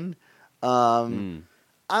diversion. I'm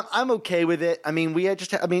okay with it. I mean,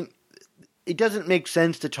 it doesn't make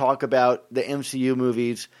sense to talk about the MCU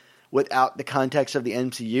movies without the context of the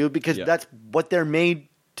MCU because Yeah. that's what they're made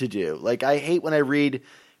to do. Like, I hate when I read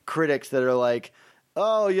critics that are like,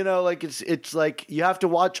 oh, like it's like you have to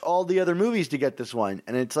watch all the other movies to get this one.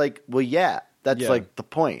 And it's like, well, yeah, that's Yeah. like the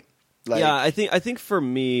point. Like, yeah, I think for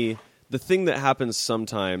me, the thing that happens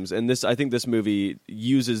sometimes, and I think this movie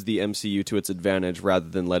uses the MCU to its advantage rather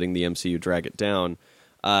than letting the MCU drag it down.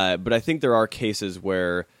 But I think there are cases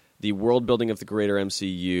where the world building of the greater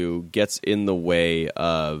MCU gets in the way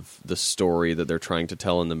of the story that they're trying to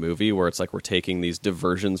tell in the movie, where it's like we're taking these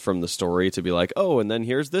diversions from the story to be like, oh, and then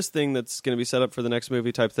here's this thing that's going to be set up for the next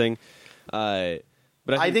movie type thing.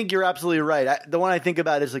 But I think you're absolutely right. The one I think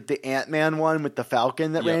about is like the Ant-Man one with the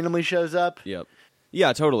Falcon that Yep. randomly shows up. Yep.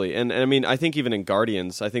 Yeah, totally. And I mean, I think even in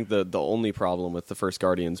Guardians, I think the only problem with the first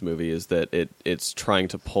Guardians movie is that it's trying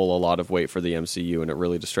to pull a lot of weight for the MCU, and it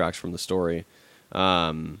really distracts from the story.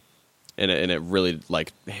 And it really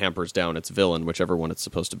like hampers down its villain, whichever one it's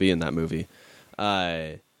supposed to be in that movie.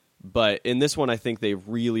 But in this one, I think they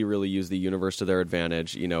really, really use the universe to their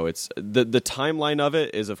advantage. It's the timeline of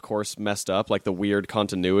it is, of course, messed up. Like the weird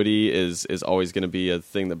continuity is always going to be a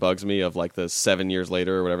thing that bugs me. Of like the 7 years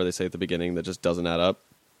later or whatever they say at the beginning that just doesn't add up.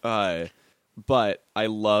 But I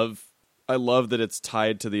love that it's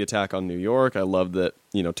tied to the attack on New York. I love that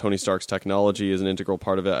Tony Stark's technology is an integral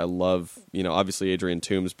part of it. I love obviously Adrian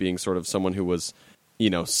Toomes being sort of someone who was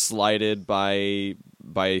slighted by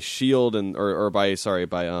Shield or by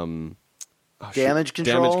Damage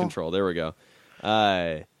Control. Damage Control. There we go.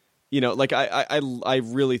 Like I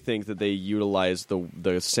really think that they utilized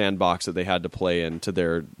the sandbox that they had to play in to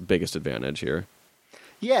their biggest advantage here.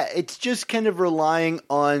 Yeah, it's just kind of relying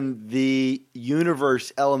on the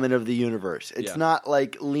universe element of the universe. It's Yeah. not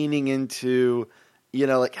like leaning into,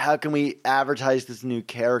 like how can we advertise this new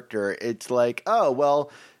character? It's like, oh,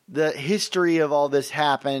 well, the history of all this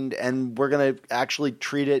happened and we're going to actually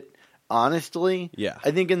treat it honestly. Yeah.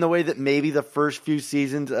 I think in the way that maybe the first few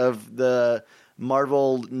seasons of the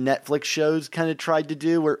Marvel Netflix shows kind of tried to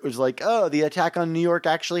do, where it was like, oh, the attack on New York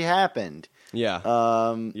actually happened. Yeah.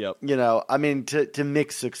 Yep. I mean, to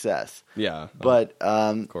mixed success. Yeah. But,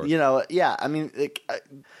 course. yeah, I mean,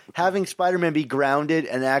 having Spider-Man be grounded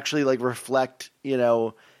and actually, like, reflect,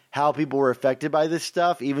 how people were affected by this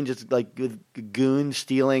stuff, even just, like, with goons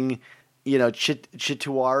stealing,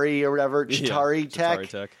 Chitauri or whatever, Chitauri tech. Chitauri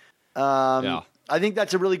tech. Yeah. I think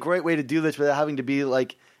that's a really great way to do this without having to be,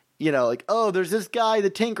 like, oh, there's this guy,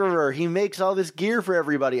 the Tinkerer. He makes all this gear for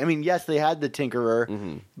everybody. I mean, yes, they had the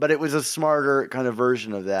Tinkerer, but it was a smarter kind of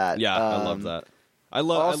version of that. Yeah, I love that. I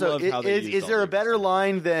love Also, how they used is all there a the- better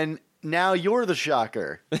line than "Now you're the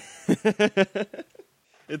shocker"?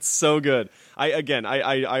 It's so good. God,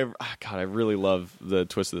 I really love the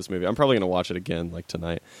twist of this movie. I'm probably going to watch it again, like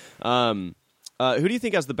tonight. Who do you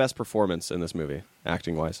think has the best performance in this movie,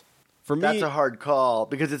 acting wise? For me, That's a hard call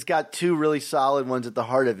because it's got two really solid ones at the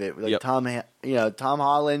heart of it, like Yep. Tom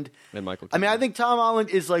Holland and Michael. I mean, Keaton. I think Tom Holland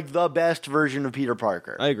is like the best version of Peter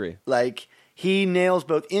Parker. I agree. Like he nails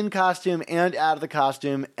both in costume and out of the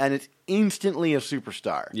costume, and it's instantly a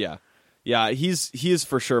superstar. Yeah, he is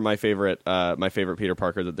for sure my favorite Peter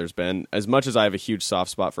Parker that there's been. As much as I have a huge soft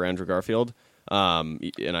spot for Andrew Garfield, and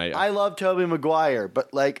I love Tobey Maguire,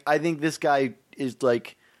 but like I think this guy is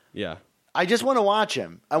like yeah. I just want to watch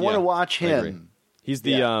him. I want to watch I agree. him. He's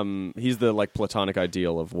the like platonic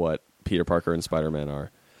ideal of what Peter Parker and Spider-Man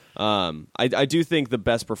are. I do think the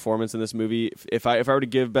best performance in this movie, if I were to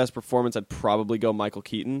give best performance, I'd probably go Michael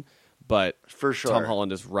Keaton, but For sure. Tom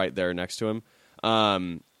Holland is right there next to him.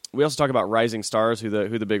 We also talk about rising stars, who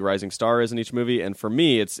the big rising star is in each movie, and for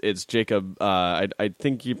me, it's Jacob. I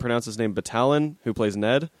think you pronounce his name Batalon, who plays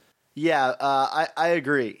Ned. Yeah, I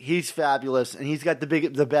agree. He's fabulous, and he's got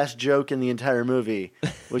the best joke in the entire movie,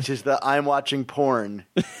 which is the "I'm watching porn"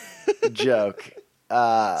 joke.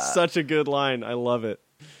 Such a good line. I love it.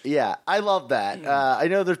 Yeah, I love that. I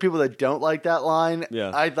know there's people that don't like that line.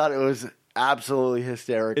 Yeah. I thought it was absolutely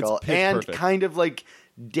hysterical It's pitch and perfect. kind of like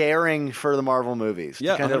daring for the Marvel movies.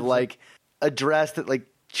 Yeah, to kind of 100%. like address that like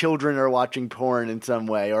children are watching porn in some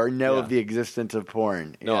way or know Yeah. of the existence of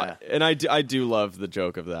porn. No, Yeah. and I do love the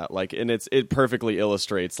joke of that. Like, and it perfectly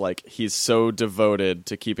illustrates like he's so devoted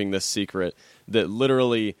to keeping this secret that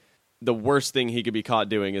literally the worst thing he could be caught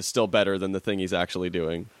doing is still better than the thing he's actually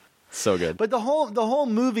doing. So good. But the whole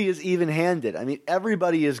movie is even-handed. I mean,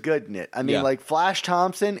 everybody is good in it. I mean, Yeah. like Flash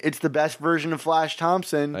Thompson, it's the best version of Flash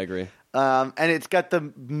Thompson. I agree. And it's got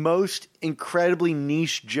the most incredibly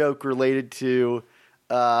niche joke related to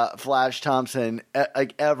Flash Thompson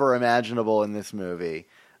like ever imaginable in this movie.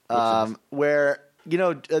 Where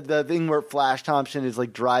the thing where Flash Thompson is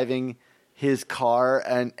like driving his car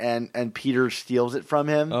and Peter steals it from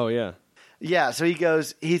him. Oh yeah. Yeah, so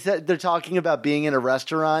he said they're talking about being in a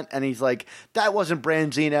restaurant, and he's like, that wasn't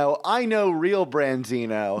Branzino. I know real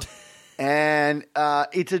Branzino. And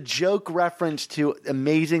it's a joke reference to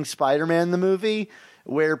Amazing Spider-Man, the movie,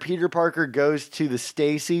 where Peter Parker goes to the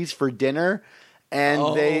Stacey's for dinner,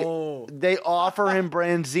 and they offer him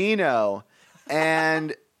Branzino.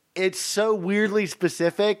 And it's so weirdly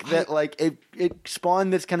specific that like it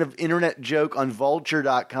spawned this kind of internet joke on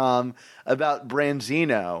vulture.com about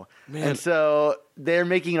Branzino. Man. And so they're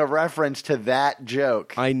making a reference to that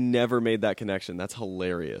joke. I never made that connection. That's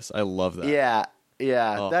hilarious. I love that. Yeah.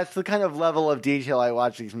 Oh. That's the kind of level of detail I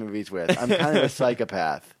watch these movies with. I'm kind of a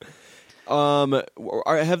psychopath.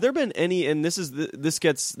 Have there been any? And this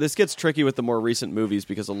gets tricky with the more recent movies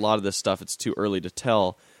because a lot of this stuff it's too early to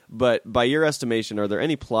tell. But by your estimation, are there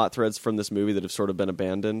any plot threads from this movie that have sort of been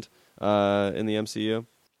abandoned in the MCU?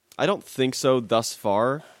 I don't think so thus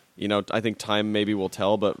far. I think time maybe will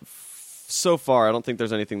tell, but so far, I don't think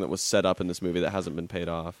there's anything that was set up in this movie that hasn't been paid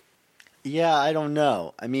off. Yeah, I don't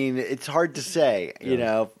know. I mean, it's hard to say.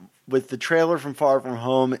 Yeah. With the trailer from Far From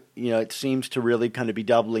Home, it seems to really kind of be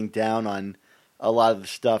doubling down on a lot of the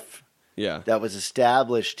stuff that was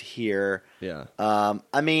established here. Yeah.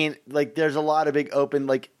 I mean, like, there's a lot of big open,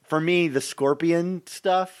 like, for me, the Scorpion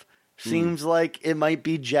stuff seems like it might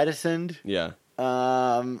be jettisoned. Yeah.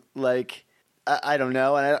 Like, I don't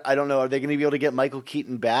know. And I don't know. Are they going to be able to get Michael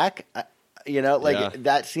Keaton back?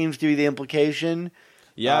 That seems to be the implication.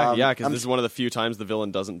 Yeah, because this is one of the few times the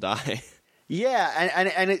villain doesn't die. Yeah,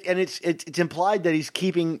 and it's implied that he's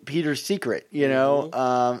keeping Peter's secret, in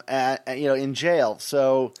jail.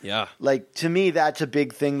 So, yeah, like, to me, that's a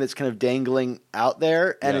big thing that's kind of dangling out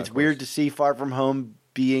there, and it's weird to see Far From Home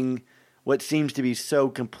being what seems to be so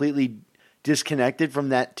completely disconnected from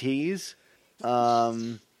that tease.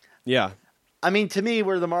 Yeah. I mean, to me,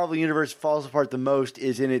 where the Marvel Universe falls apart the most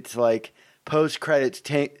is in its, like, post-credits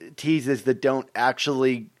teases that don't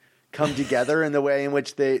actually come together in the way in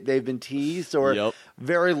which they've been teased, or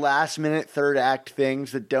very last-minute third-act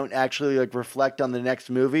things that don't actually, like, reflect on the next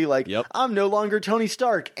movie. Like, I'm no longer Tony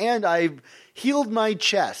Stark, and I've healed my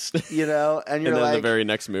chest, And you're and then like, the very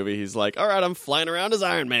next movie, he's like, all right, I'm flying around as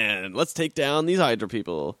Iron Man. Let's take down these Hydra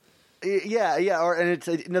people. Yeah,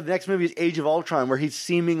 the next movie is Age of Ultron, where he's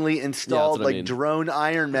seemingly installed drone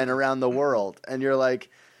Iron Men around the world, and you're like,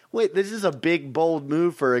 wait, this is a big bold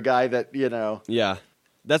move for a guy that Yeah,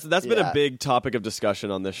 that's been a big topic of discussion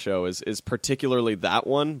on this show. Is particularly that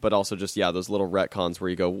one, but also just those little retcons where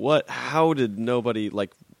you go, what? How did nobody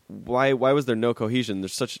like? Why was there no cohesion?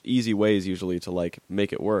 There's such easy ways usually to like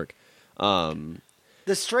make it work.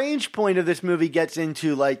 The strange point of this movie gets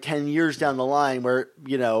into like 10 years down the line where,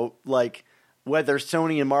 like whether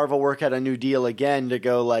Sony and Marvel work out a new deal again to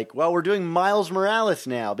go like, well, we're doing Miles Morales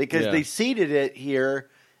now because they seeded it here,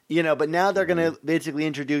 but now they're going to basically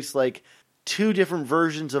introduce like two different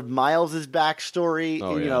versions of Miles's backstory,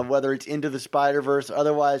 whether it's Into the Spider-Verse or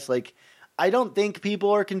otherwise. Like, I don't think people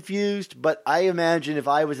are confused, but I imagine if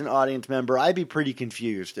I was an audience member, I'd be pretty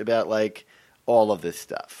confused about like all of this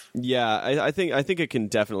stuff. Yeah, I think it can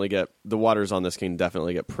definitely the waters on this can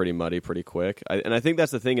definitely get pretty muddy pretty quick. And I think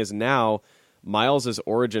that's the thing is now Miles'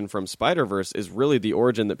 origin from Spider-Verse is really the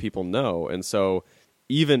origin that people know. And so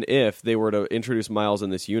even if they were to introduce Miles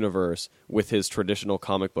in this universe with his traditional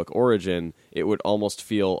comic book origin, it would almost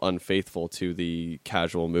feel unfaithful to the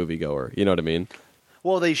casual moviegoer. You know what I mean?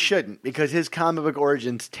 Well, they shouldn't, because his comic book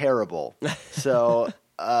origin's terrible. So...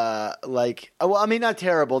 not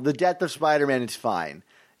terrible. The death of Spider-Man is fine.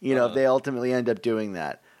 If they ultimately end up doing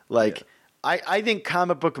that. Like, I think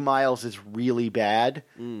comic book Miles is really bad.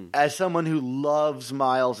 As someone who loves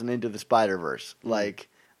Miles and Into the Spider-Verse, like,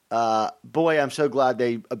 boy, I'm so glad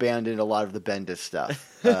they abandoned a lot of the Bendis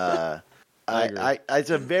stuff. It's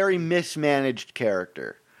a very mismanaged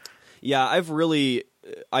character. Yeah, I've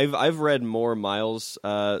read more Miles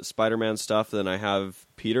Spider-Man stuff than I have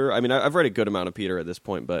Peter. I mean, I've read a good amount of Peter at this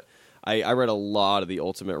point, but I read a lot of the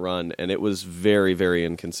Ultimate Run, and it was very, very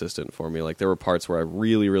inconsistent for me. Like, there were parts where I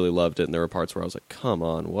really, really loved it, and there were parts where I was like, come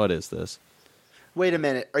on, what is this? Wait a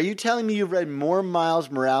minute. Are you telling me you've read more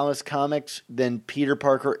Miles Morales comics than Peter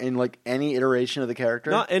Parker in, like, any iteration of the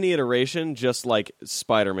character? Not any iteration, just, like,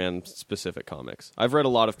 Spider-Man-specific comics. I've read a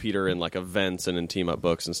lot of Peter in, like, events and in team-up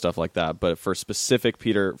books and stuff like that, but for specific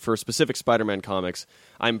Spider-Man comics,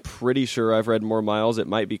 I'm pretty sure I've read more Miles. It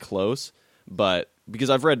might be close, but because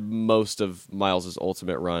I've read most of Miles'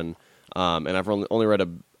 Ultimate Run, and I've only read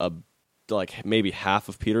a like maybe half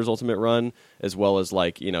of Peter's Ultimate Run, as well as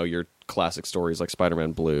like your classic stories like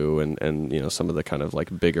Spider-Man Blue and some of the kind of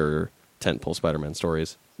like bigger tentpole Spider-Man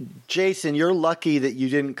stories. Jason, you're lucky that you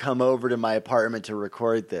didn't come over to my apartment to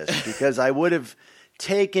record this, because I would have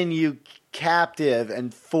taken you captive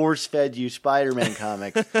and force-fed you Spider-Man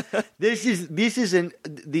comics. This is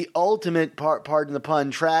the ultimate pardon the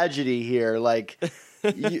pun, tragedy here. Like,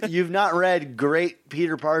 you've not read great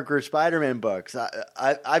Peter Parker Spider-Man books.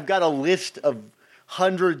 I've got a list of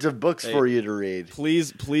hundreds of books for you to read.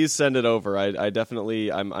 Please send it over. I definitely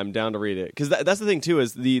I'm down to read it, because that's the thing too,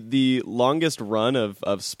 is the longest run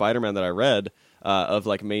of Spider-Man that I read of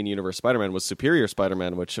like main universe Spider-Man was Superior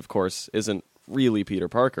Spider-Man, which of course isn't really Peter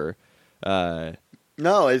Parker.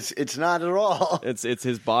 No, it's not at all. It's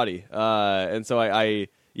his body, and so my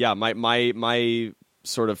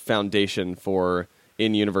sort of foundation for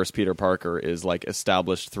in-universe Peter Parker is like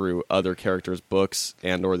established through other characters' books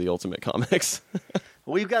and or the Ultimate Comics.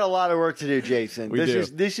 We've got a lot of work to do, Jason.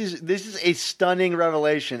 This is a stunning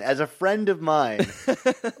revelation. As a friend of mine,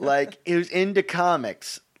 like, who's into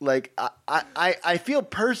comics, like, I feel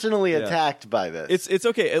personally attacked by this. It's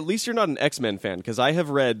okay. At least you're not an X-Men fan, because I have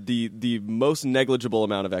read the most negligible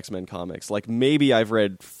amount of X-Men comics. Like, maybe I've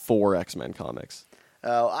read 4 X-Men comics.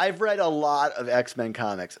 Oh, I've read a lot of X-Men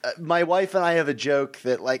comics. My wife and I have a joke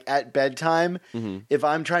that, like, at bedtime, if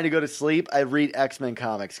I'm trying to go to sleep, I read X-Men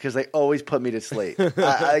comics because they always put me to sleep.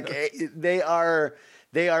 They are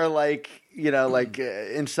like, like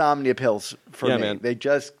insomnia pills for me. Man.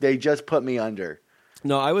 They just put me under.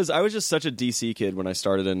 No, I was just such a DC kid when I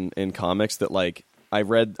started in comics that, like, I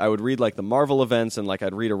would read like the Marvel events, and like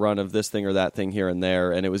I'd read a run of this thing or that thing here and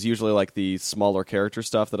there, and it was usually like the smaller character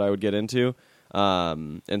stuff that I would get into.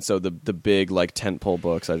 And so the big like tentpole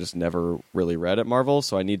books I just never really read at Marvel,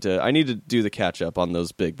 so I need to do the catch up on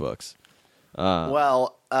those big books.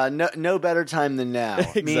 No better time than now.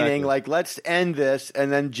 Exactly. Meaning, like, let's end this and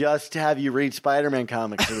then just have you read Spider-Man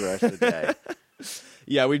comics for the rest of the day.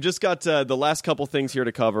 Yeah, we've just got the last couple things here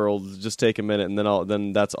to cover. We'll just take a minute, and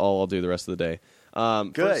then that's all I'll do the rest of the day.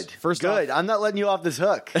 Good. First off, I'm not letting you off this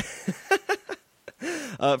hook.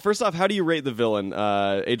 First off, how do you rate the villain,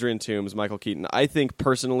 Adrian Toomes, Michael Keaton? I think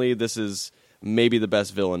personally this is maybe the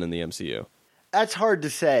best villain in the MCU. That's hard to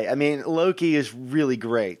say. I mean, Loki is really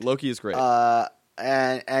great. Loki is great.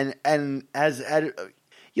 And as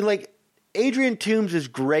like, Adrian Toomes is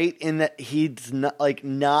great in that he's not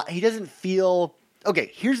he doesn't feel.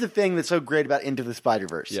 Okay, here's the thing that's so great about Into the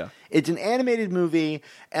Spider-Verse. Yeah. It's an animated movie,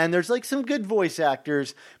 and there's like some good voice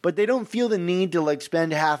actors, but they don't feel the need to like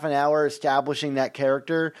spend half an hour establishing that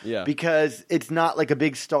character. Yeah. Because it's not like a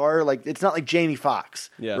big star. Like, it's not like Jamie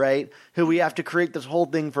Foxx, Yeah. right? Who we have to create this whole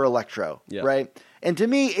thing for Electro, Yeah. right? And to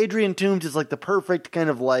me, Adrian Toomes is like the perfect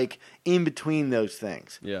kind of like in between those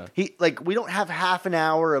things. Yeah. We don't have half an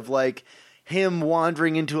hour of like him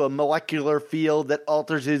wandering into a molecular field that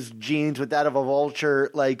alters his genes with that of a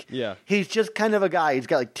vulture. Like, Yeah. he's just kind of a guy. He's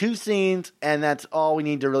got like 2 scenes, and that's all we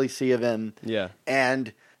need to really see of him. Yeah.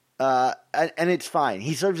 And it's fine.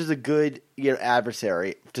 He serves as a good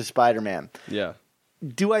adversary to Spider-Man. Yeah.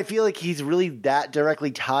 Do I feel like he's really that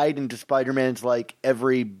directly tied into Spider-Man's like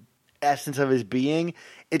every essence of his being?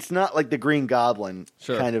 It's not like the Green Goblin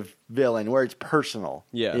kind of villain where it's personal.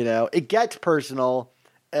 Yeah. It gets personal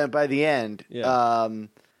by the end. Yeah.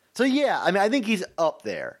 So yeah, I mean, I think he's up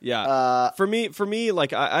there. Yeah. For me,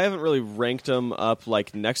 like I haven't really ranked them up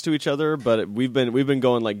like next to each other, but we've been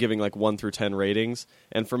going like giving like 1 through 10 ratings,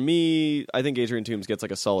 and for me, I think Adrian Toomes gets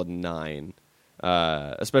like a solid 9,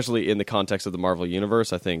 especially in the context of the Marvel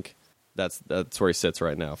universe. I think that's where he sits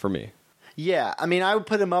right now for me. Yeah, I mean, I would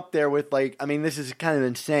put him up there with like, I mean, this is kind of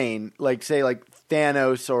insane. Like, say, like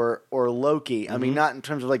Thanos or Loki. I mean, not in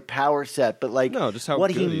terms of like power set, but like just how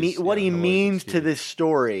what good he means to this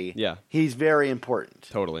story. Yeah, he's very important.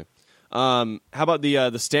 Totally. How about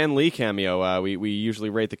the Stan Lee cameo? We usually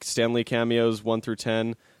rate the Stan Lee cameos 1 through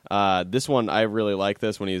 10. This one, I really like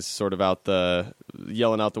this when he's sort of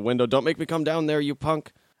yelling out the window, "Don't make me come down there, you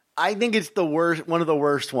punk." I think it's the worst, one of the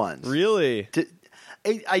worst ones. Really?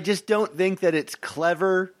 I just don't think that it's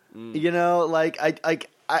clever. Like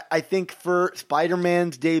I think for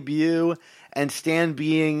Spider-Man's debut and Stan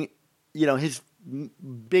being, his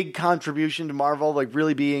big contribution to Marvel, like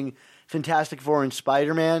really being Fantastic Four and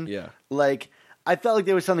Spider-Man. Yeah. Like, I felt like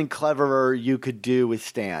there was something cleverer you could do with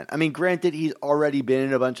Stan. I mean, granted, he's already been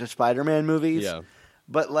in a bunch of Spider-Man movies. Yeah.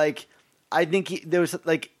 But like, I think there was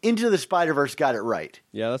like Into the Spider-Verse got it right.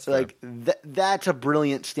 Yeah, that's fair. Like that's a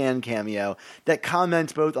brilliant Stan cameo that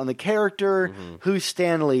comments both on the character, who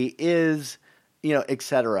Stan Lee is,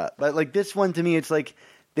 etc. But like this one to me, it's like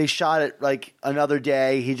they shot it like another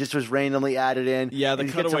day. He just was randomly added in. Yeah, the and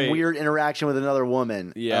he's got cutaway- some weird interaction with another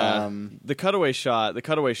woman. Yeah, the cutaway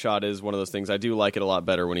shot is one of those things. I do like it a lot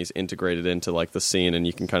better when he's integrated into like the scene, and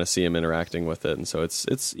you can kind of see him interacting with it. And so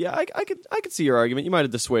it's yeah, I could see your argument. You might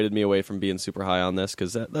have dissuaded me away from being super high on this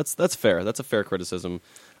because that's fair. That's a fair criticism.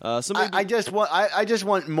 I just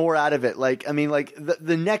want more out of it. Like, I mean, like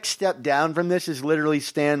the next step down from this is literally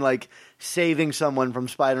Stan like saving someone from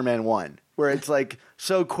Spider-Man 1, where it's like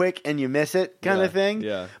so quick and you miss it kind of thing.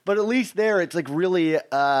 Yeah. But at least there, it's like really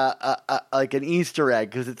like an Easter egg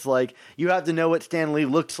because it's like you have to know what Stan Lee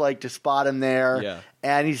looks like to spot him there. Yeah.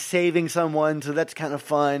 And he's saving someone, so that's kind of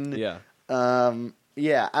fun. Yeah.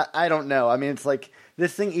 I don't know. I mean, it's like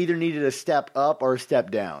this thing either needed a step up or a step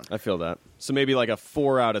down. I feel that. So maybe like a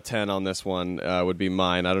 4 out of 10 on this one would be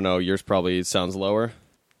mine. I don't know. Yours probably sounds lower.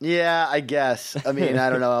 Yeah, I guess. I mean, I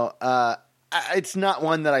don't know. It's not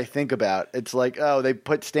one that I think about. It's like, oh, they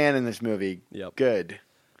put Stan in this movie. Yep. Good.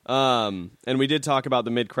 And we did talk about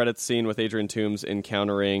the mid-credits scene with Adrian Toomes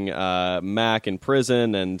encountering Mac in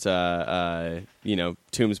prison, and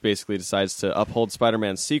Toomes basically decides to uphold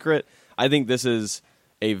Spider-Man's secret. I think this is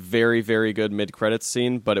a very, very good mid-credits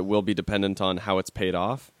scene, but it will be dependent on how it's paid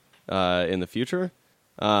off in the future.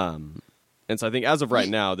 And so I think as of right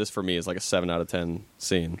now, this for me is like a 7 out of 10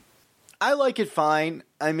 scene. I like it fine.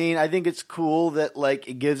 I mean, I think it's cool that like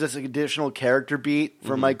it gives us an additional character beat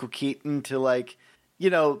for Michael Keaton to like,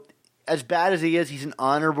 as bad as he is, he's an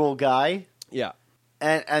honorable guy. Yeah.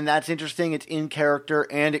 And that's interesting. It's in character,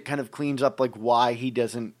 and it kind of cleans up like why he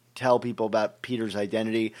doesn't tell people about Peter's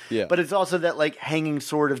identity. Yeah. But it's also that like hanging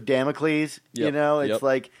sword of Damocles. Yep. It's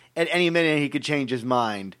like at any minute he could change his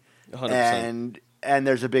mind, 100%. and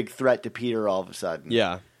there's a big threat to Peter all of a sudden.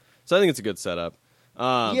 Yeah. So I think it's a good setup.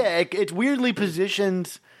 It weirdly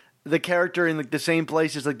positions the character in like the same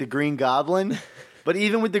place as like the Green Goblin. But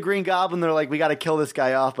even with the Green Goblin, they're like, we got to kill this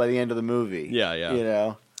guy off by the end of the movie.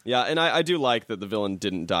 Yeah. Yeah, and I do like that the villain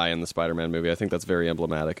didn't die in the Spider-Man movie. I think that's very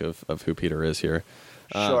emblematic of who Peter is here.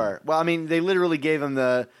 Sure. Well, I mean, they literally gave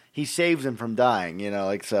him he saves him from dying,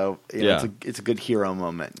 it's a good hero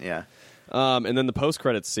moment, yeah. And then the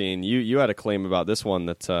post-credits scene, you had a claim about this one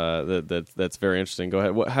that's very interesting. Go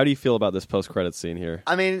ahead. How do you feel about this post-credits scene here?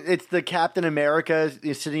 I mean, it's the Captain America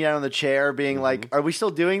sitting down on the chair being like, are we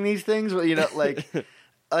still doing these things?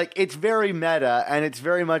 Like it's very meta, and it's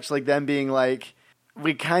very much like them being like,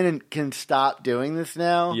 we kind of can stop doing this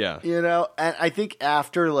now. Yeah. And I think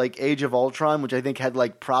after like Age of Ultron, which I think had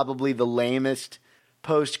like probably the lamest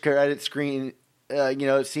post-credit scene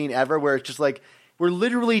ever, where it's just like, we're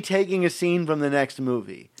literally taking a scene from the next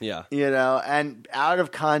movie. Yeah. And out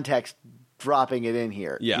of context, dropping it in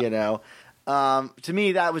here. Yeah. To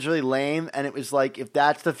me, that was really lame. And it was like, if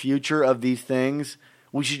that's the future of these things,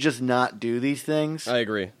 we should just not do these things. I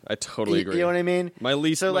agree. I totally agree. You know what I mean? My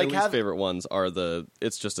least favorite ones are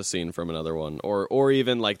it's just a scene from another one. Or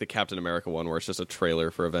even like the Captain America one where it's just a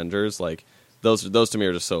trailer for Avengers. Like, those to me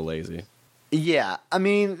are just so lazy. Yeah, I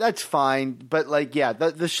mean, that's fine, but like, yeah,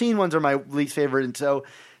 the Sheen ones are my least favorite, and so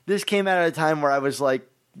this came out at a time where I was like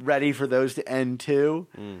ready for those to end too.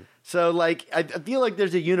 So like, I feel like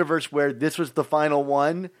there's a universe where this was the final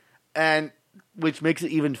one, and which makes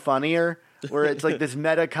it even funnier, where it's like this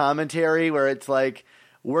meta commentary where it's like,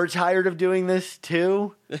 we're tired of doing this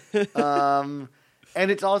too. And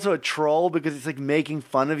it's also a troll because it's like making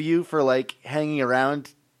fun of you for like hanging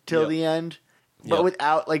around till the end. But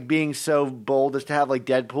without like being so bold as to have like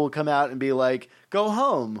Deadpool come out and be like, "Go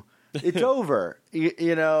home, it's over,"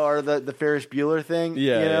 or the Ferris Bueller thing.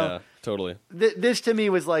 Yeah, totally. This to me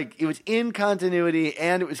was like it was in continuity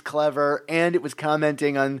and it was clever and it was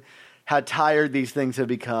commenting on how tired these things have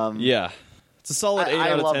become. Yeah, it's a solid 8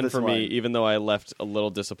 out of 10 for me. One. Even though I left a little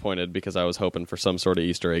disappointed because I was hoping for some sort of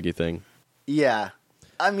Easter eggy thing. Yeah,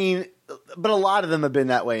 I mean, but a lot of them have been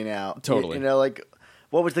that way now. Totally. Like.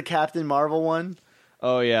 What was the Captain Marvel one?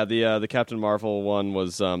 Oh yeah, the Captain Marvel one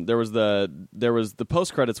was there was the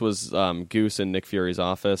post credits was Goose in Nick Fury's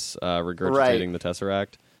office regurgitating the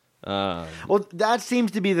Tesseract. Well, that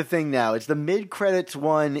seems to be the thing now. It's the mid credits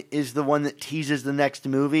one is the one that teases the next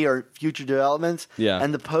movie or future developments. Yeah,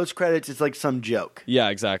 and the post credits is like some joke. Yeah,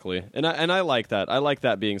 exactly. And I like that. I like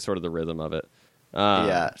that being sort of the rhythm of it.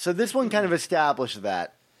 Yeah. So this one kind of established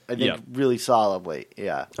that I think really solidly.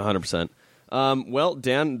 Yeah, 100%. Well,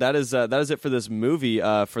 Dan, that is it for this movie.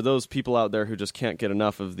 For those people out there who just can't get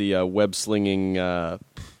enough of the web-slinging,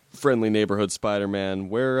 friendly neighborhood Spider-Man,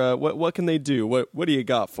 what can they do? What do you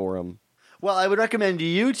got for them? Well, I would recommend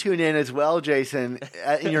you tune in as well, Jason,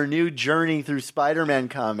 in your new journey through Spider-Man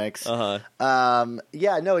comics. It's my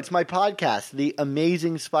podcast, The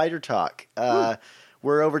Amazing Spider Talk,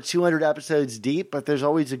 We're over 200 episodes deep, but there's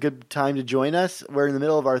always a good time to join us. We're in the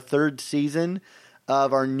middle of our third season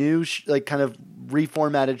of our new kind of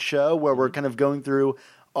reformatted show where we're kind of going through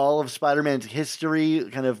all of Spider-Man's history,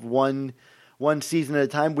 kind of one season at a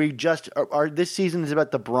time. We just this season is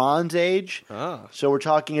about the Bronze Age. So we're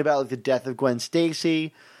talking about like the death of Gwen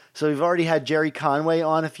Stacy. So we've already had Jerry Conway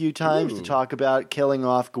on a few times to talk about killing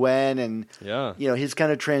off Gwen and his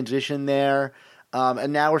kind of transition there.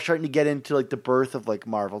 And now we're starting to get into like the birth of like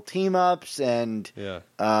Marvel team ups and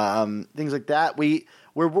things like that.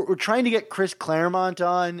 We're trying to get Chris Claremont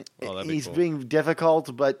on. He's cool. being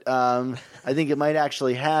difficult, but I think it might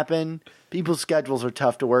actually happen. People's schedules are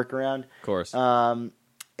tough to work around. Of course. And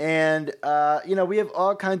we have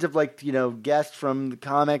all kinds of like guests from the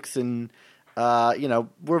comics and.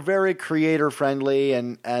 We're very creator friendly,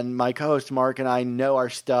 and my co-host Mark and I know our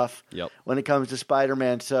stuff when it comes to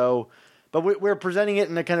Spider-Man. So, but we're presenting it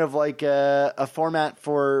in a kind of like a format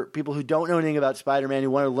for people who don't know anything about Spider-Man,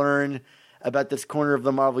 who want to learn about this corner of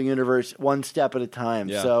the Marvel Universe one step at a time.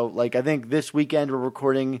 Yeah. So, like, I think this weekend we're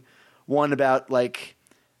recording one about like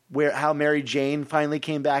how Mary Jane finally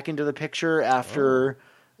came back into the picture after.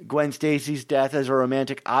 Gwen Stacy's death as a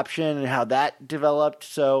romantic option and how that developed.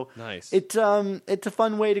 So nice. It's a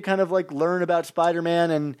fun way to kind of like learn about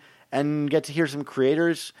Spider-Man and get to hear some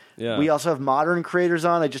creators. Yeah. We also have modern creators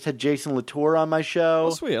on. I just had Jason Latour on my show.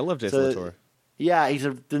 Oh, sweet. I love Jason Latour. Yeah, he's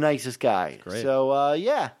the nicest guy. Great. So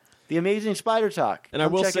The Amazing Spider Talk. And I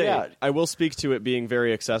will check it say, out. I will speak to it being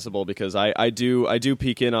very accessible because I do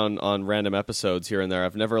peek in on random episodes here and there.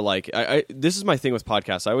 I've never this is my thing with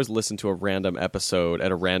podcasts. I always listen to a random episode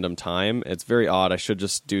at a random time. It's very odd. I should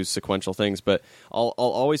just do sequential things, but I'll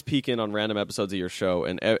always peek in on random episodes of your show.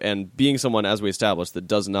 And being someone, as we established, that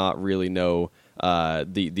does not really know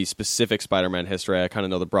the specific Spider-Man history, I kind of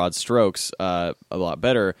know the broad strokes a lot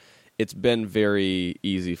better. It's been very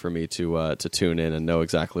easy for me to tune in and know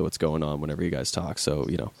exactly what's going on whenever you guys talk. So,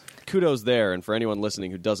 kudos there. And for anyone listening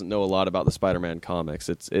who doesn't know a lot about the Spider-Man comics,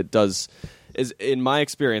 in my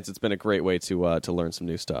experience, it's been a great way to learn some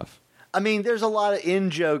new stuff. I mean, there's a lot of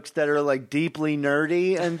in-jokes that are, like, deeply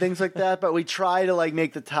nerdy and things like that, but we try to, like,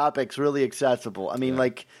 make the topics really accessible. I mean,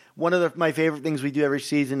 like, one of my favorite things we do every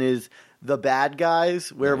season is The Bad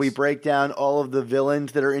Guys, where we break down all of the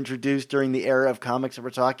villains that are introduced during the era of comics that we're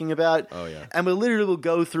talking about. Oh, yeah. And we literally will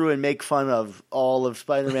go through and make fun of all of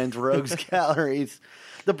Spider-Man's rogues galleries.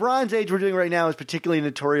 The Bronze Age we're doing right now is particularly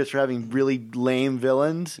notorious for having really lame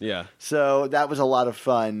villains. Yeah. So that was a lot of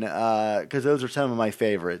fun because those are some of my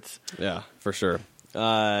favorites. Yeah, for sure.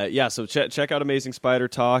 So check out Amazing Spider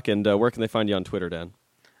Talk, and where can they find you on Twitter, Dan?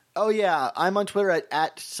 Oh, yeah. I'm on Twitter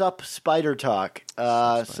at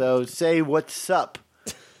SupSpiderTalk. So say what's up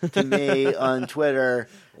to me on Twitter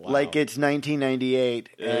like it's 1998.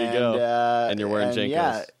 There you go. And you're wearing JNCOs.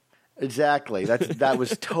 Yeah, exactly. That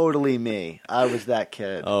was totally me. I was that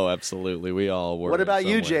kid. Oh, absolutely. We all were. What about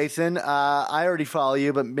you, somewhere. Jason? I already follow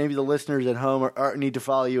you, but maybe the listeners at home need to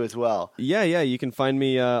follow you as well. Yeah. You can find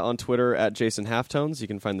me on Twitter at Jason Halftones. You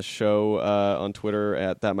can find the show on Twitter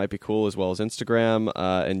at That Might Be Cool, as well as Instagram.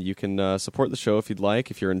 And you can support the show if you'd like.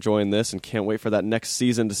 If you're enjoying this and can't wait for that next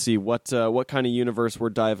season to see what kind of universe we're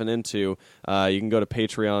diving into, you can go to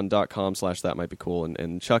patreon.com/thatmightbecool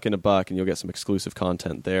and chuck in $1 and you'll get some exclusive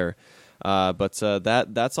content there. But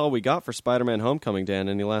that's all we got for Spider-Man Homecoming, Dan.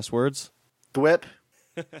 Any last words? Thwip.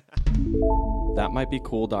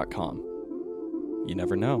 Thatmightbecool.com. You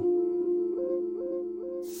never know.